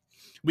Ceres.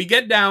 We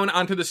get down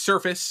onto the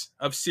surface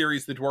of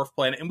Ceres, the dwarf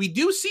planet, and we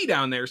do see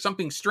down there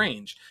something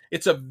strange.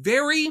 It's a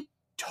very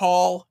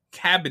tall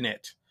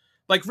cabinet,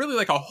 like really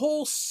like a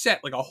whole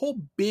set, like a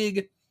whole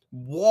big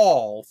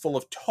wall full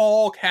of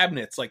tall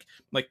cabinets, like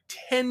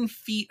 10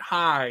 feet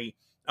high,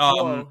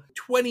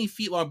 20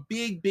 feet long,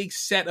 big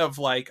set of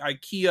like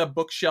IKEA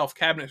bookshelf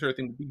cabinet sort of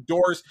thing,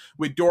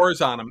 with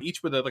doors on them,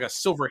 each with like a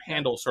silver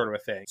handle sort of a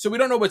thing. So we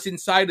don't know what's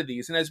inside of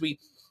these, and as we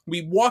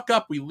walk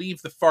up, we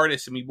leave the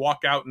FARTIS, and we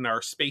walk out in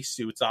our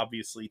spacesuits,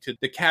 obviously, to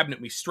the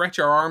cabinet. We stretch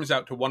our arms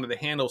out to one of the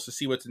handles to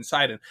see what's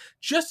inside. And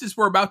just as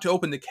we're about to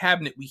open the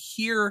cabinet, we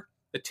hear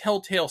the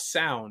telltale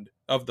sound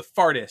of the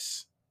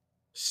FARTIS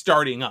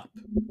starting up.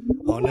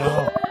 Oh,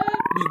 no.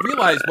 We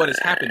realize what has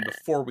happened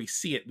before we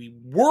see it. We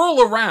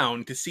whirl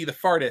around to see the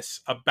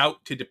FARTIS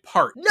about to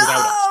depart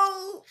without us.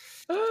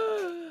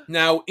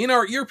 Now, in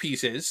our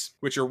earpieces,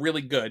 which are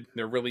really good,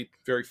 they're really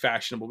very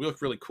fashionable. We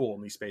look really cool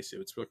in these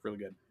spacesuits. We look really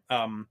good.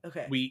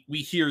 We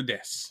hear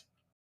this.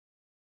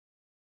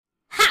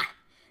 Ha!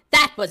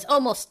 That was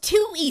almost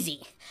too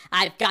easy.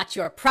 I've got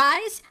your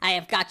prize, I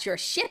have got your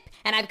ship,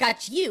 and I've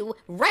got you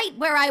right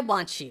where I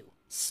want you.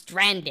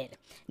 Stranded.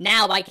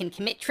 Now I can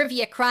commit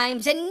trivia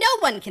crimes and no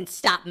one can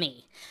stop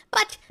me.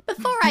 But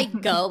before I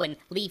go and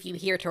leave you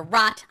here to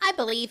rot, I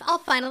believe I'll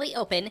finally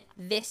open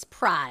this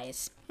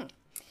prize.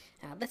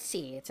 Let's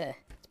see, it's a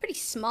pretty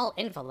small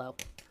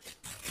envelope.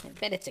 I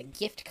bet it's a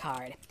gift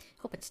card.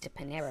 Hope it's to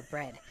Panera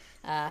Bread.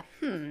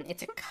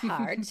 It's a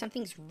card.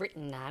 Something's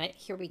written on it.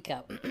 Here we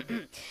go.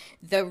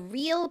 The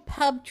real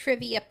pub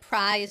trivia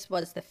prize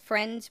was the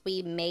friends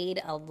we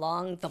made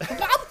along the...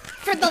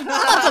 For the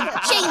love of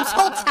James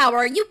Holzhauer,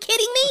 are you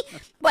kidding me?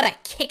 What a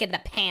kick in the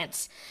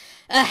pants.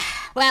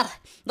 Well,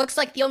 looks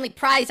like the only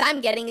prize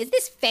I'm getting is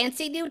this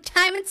fancy new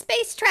time and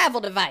space travel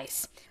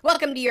device.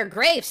 Welcome to your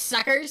grave,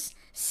 suckers.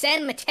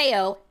 San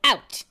Mateo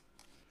out.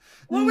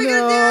 What are we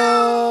gonna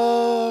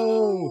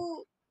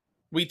do?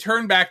 We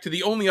turn back to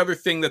the only other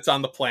thing that's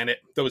on the planet,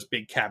 those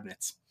big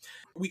cabinets.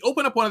 We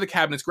open up one of the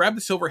cabinets, grab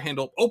the silver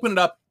handle, open it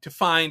up to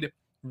find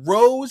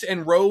rows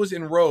and rows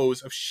and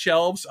rows of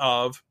shelves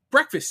of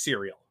breakfast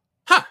cereal.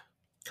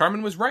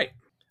 Carmen was right.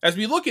 As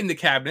we look in the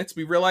cabinets,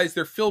 we realize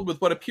they're filled with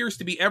what appears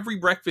to be every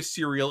breakfast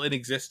cereal in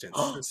existence.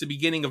 It's the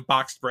beginning of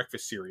boxed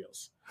breakfast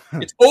cereals.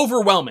 It's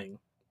overwhelming.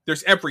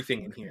 There's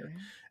everything in here.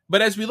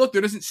 But as we look,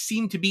 there doesn't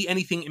seem to be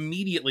anything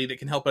immediately that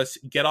can help us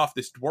get off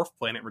this dwarf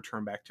planet and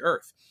return back to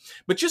Earth.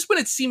 But just when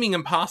it's seeming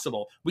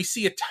impossible, we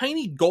see a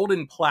tiny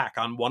golden plaque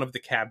on one of the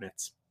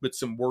cabinets with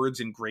some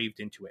words engraved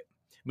into it.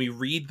 We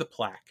read the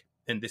plaque,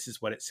 and this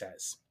is what it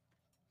says.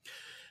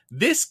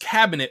 This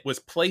cabinet was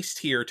placed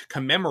here to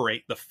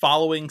commemorate the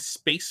following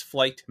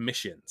spaceflight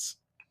missions: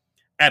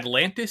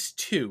 Atlantis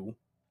 2,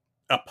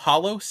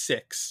 Apollo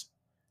 6,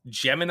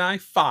 Gemini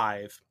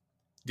 5,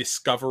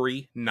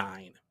 Discovery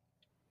 9.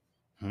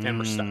 And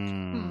we're stuck.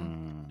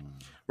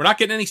 We're not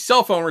getting any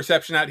cell phone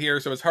reception out here,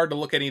 so it's hard to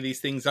look any of these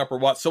things up or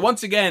what. So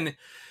once again,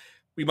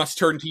 we must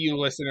turn to you,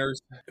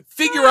 listeners.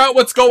 Figure out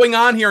what's going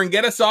on here and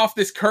get us off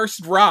this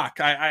cursed rock.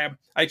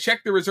 I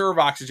checked the reserve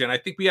oxygen. I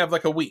think we have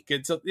like a week.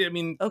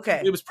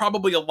 It was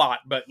probably a lot,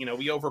 but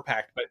we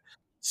overpacked. But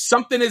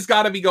something has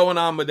got to be going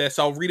on with this.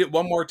 I'll read it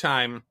one more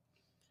time.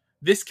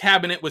 This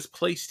cabinet was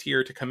placed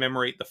here to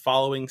commemorate the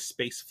following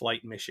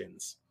spaceflight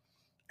missions: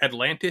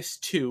 Atlantis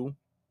 2,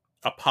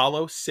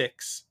 Apollo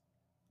 6,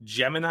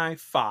 Gemini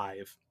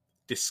 5,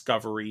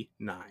 Discovery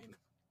 9.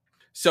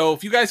 So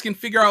if you guys can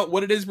figure out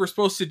what it is we're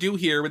supposed to do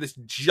here with this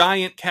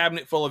giant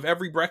cabinet full of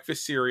every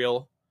breakfast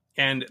cereal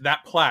and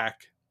that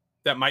plaque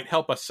that might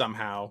help us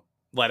somehow,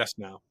 let us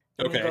know.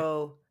 Okay. I'm gonna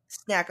go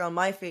snack on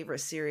my favorite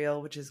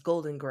cereal, which is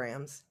Golden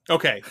Grams.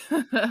 Okay.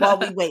 While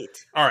we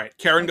wait. All right.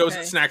 Karen goes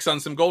and snacks on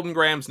some Golden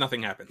Grams.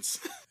 Nothing happens.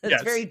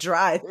 It's very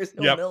dry. There's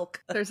no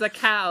milk. There's a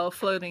cow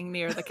floating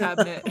near the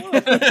cabinet.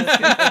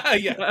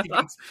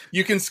 Yeah.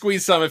 You can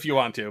squeeze some if you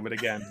want to, but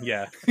again,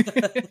 yeah.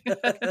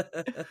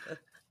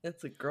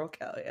 It's a girl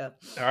cow, yeah.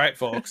 All right,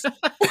 folks.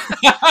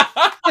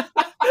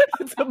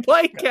 It's a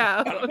white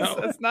cow,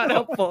 so it's not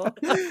helpful.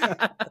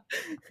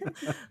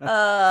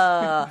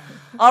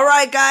 All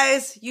right,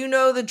 guys, you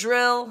know the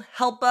drill.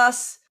 Help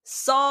us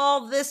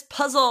solve this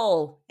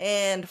puzzle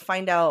and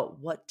find out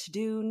what to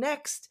do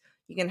next.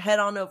 You can head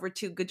on over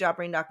to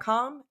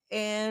goodjobbrain.com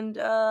and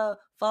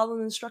follow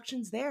the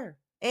instructions there.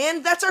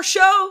 And that's our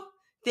show.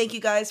 Thank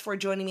you guys for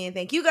joining me, and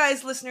thank you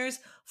guys, listeners,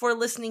 for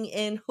listening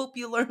in. Hope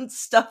you learned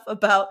stuff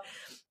about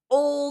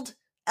old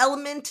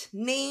element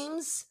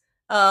names,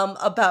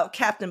 about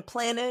Captain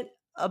Planet,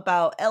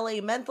 about LA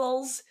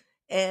Mentals,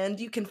 and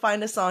you can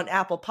find us on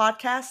Apple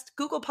Podcast,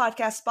 Google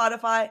Podcast,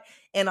 Spotify,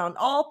 and on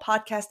all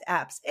podcast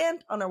apps,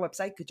 and on our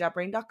website,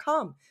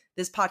 goodjobbrain.com.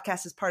 This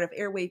podcast is part of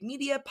Airwave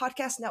Media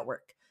Podcast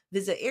Network.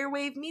 Visit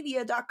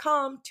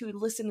airwavemedia.com to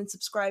listen and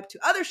subscribe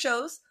to other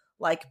shows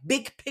like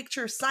Big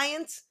Picture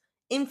Science,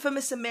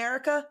 Infamous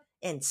America,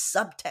 and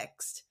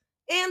Subtext.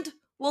 And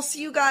we'll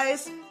see you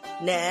guys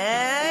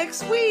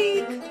next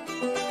week.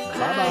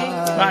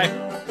 Bye-bye.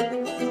 Bye.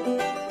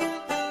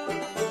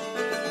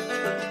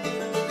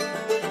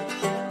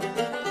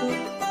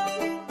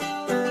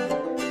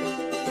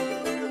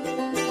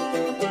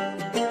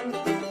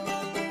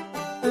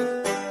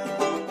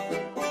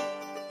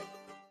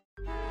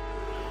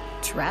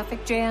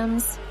 Traffic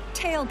jams,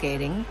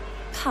 tailgating,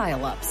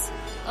 pile-ups.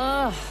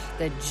 Ugh,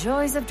 the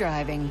joys of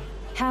driving.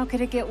 How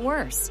could it get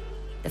worse?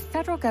 The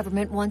federal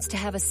government wants to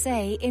have a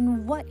say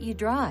in what you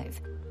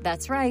drive.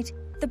 That's right.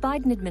 The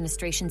Biden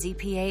administration's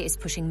EPA is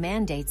pushing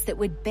mandates that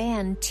would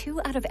ban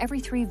 2 out of every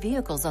 3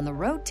 vehicles on the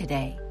road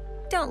today.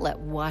 Don't let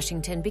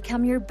Washington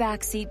become your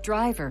backseat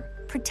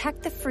driver.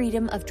 Protect the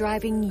freedom of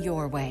driving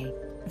your way.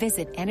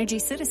 Visit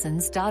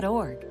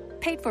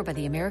EnergyCitizens.org. Paid for by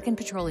the American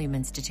Petroleum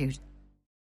Institute.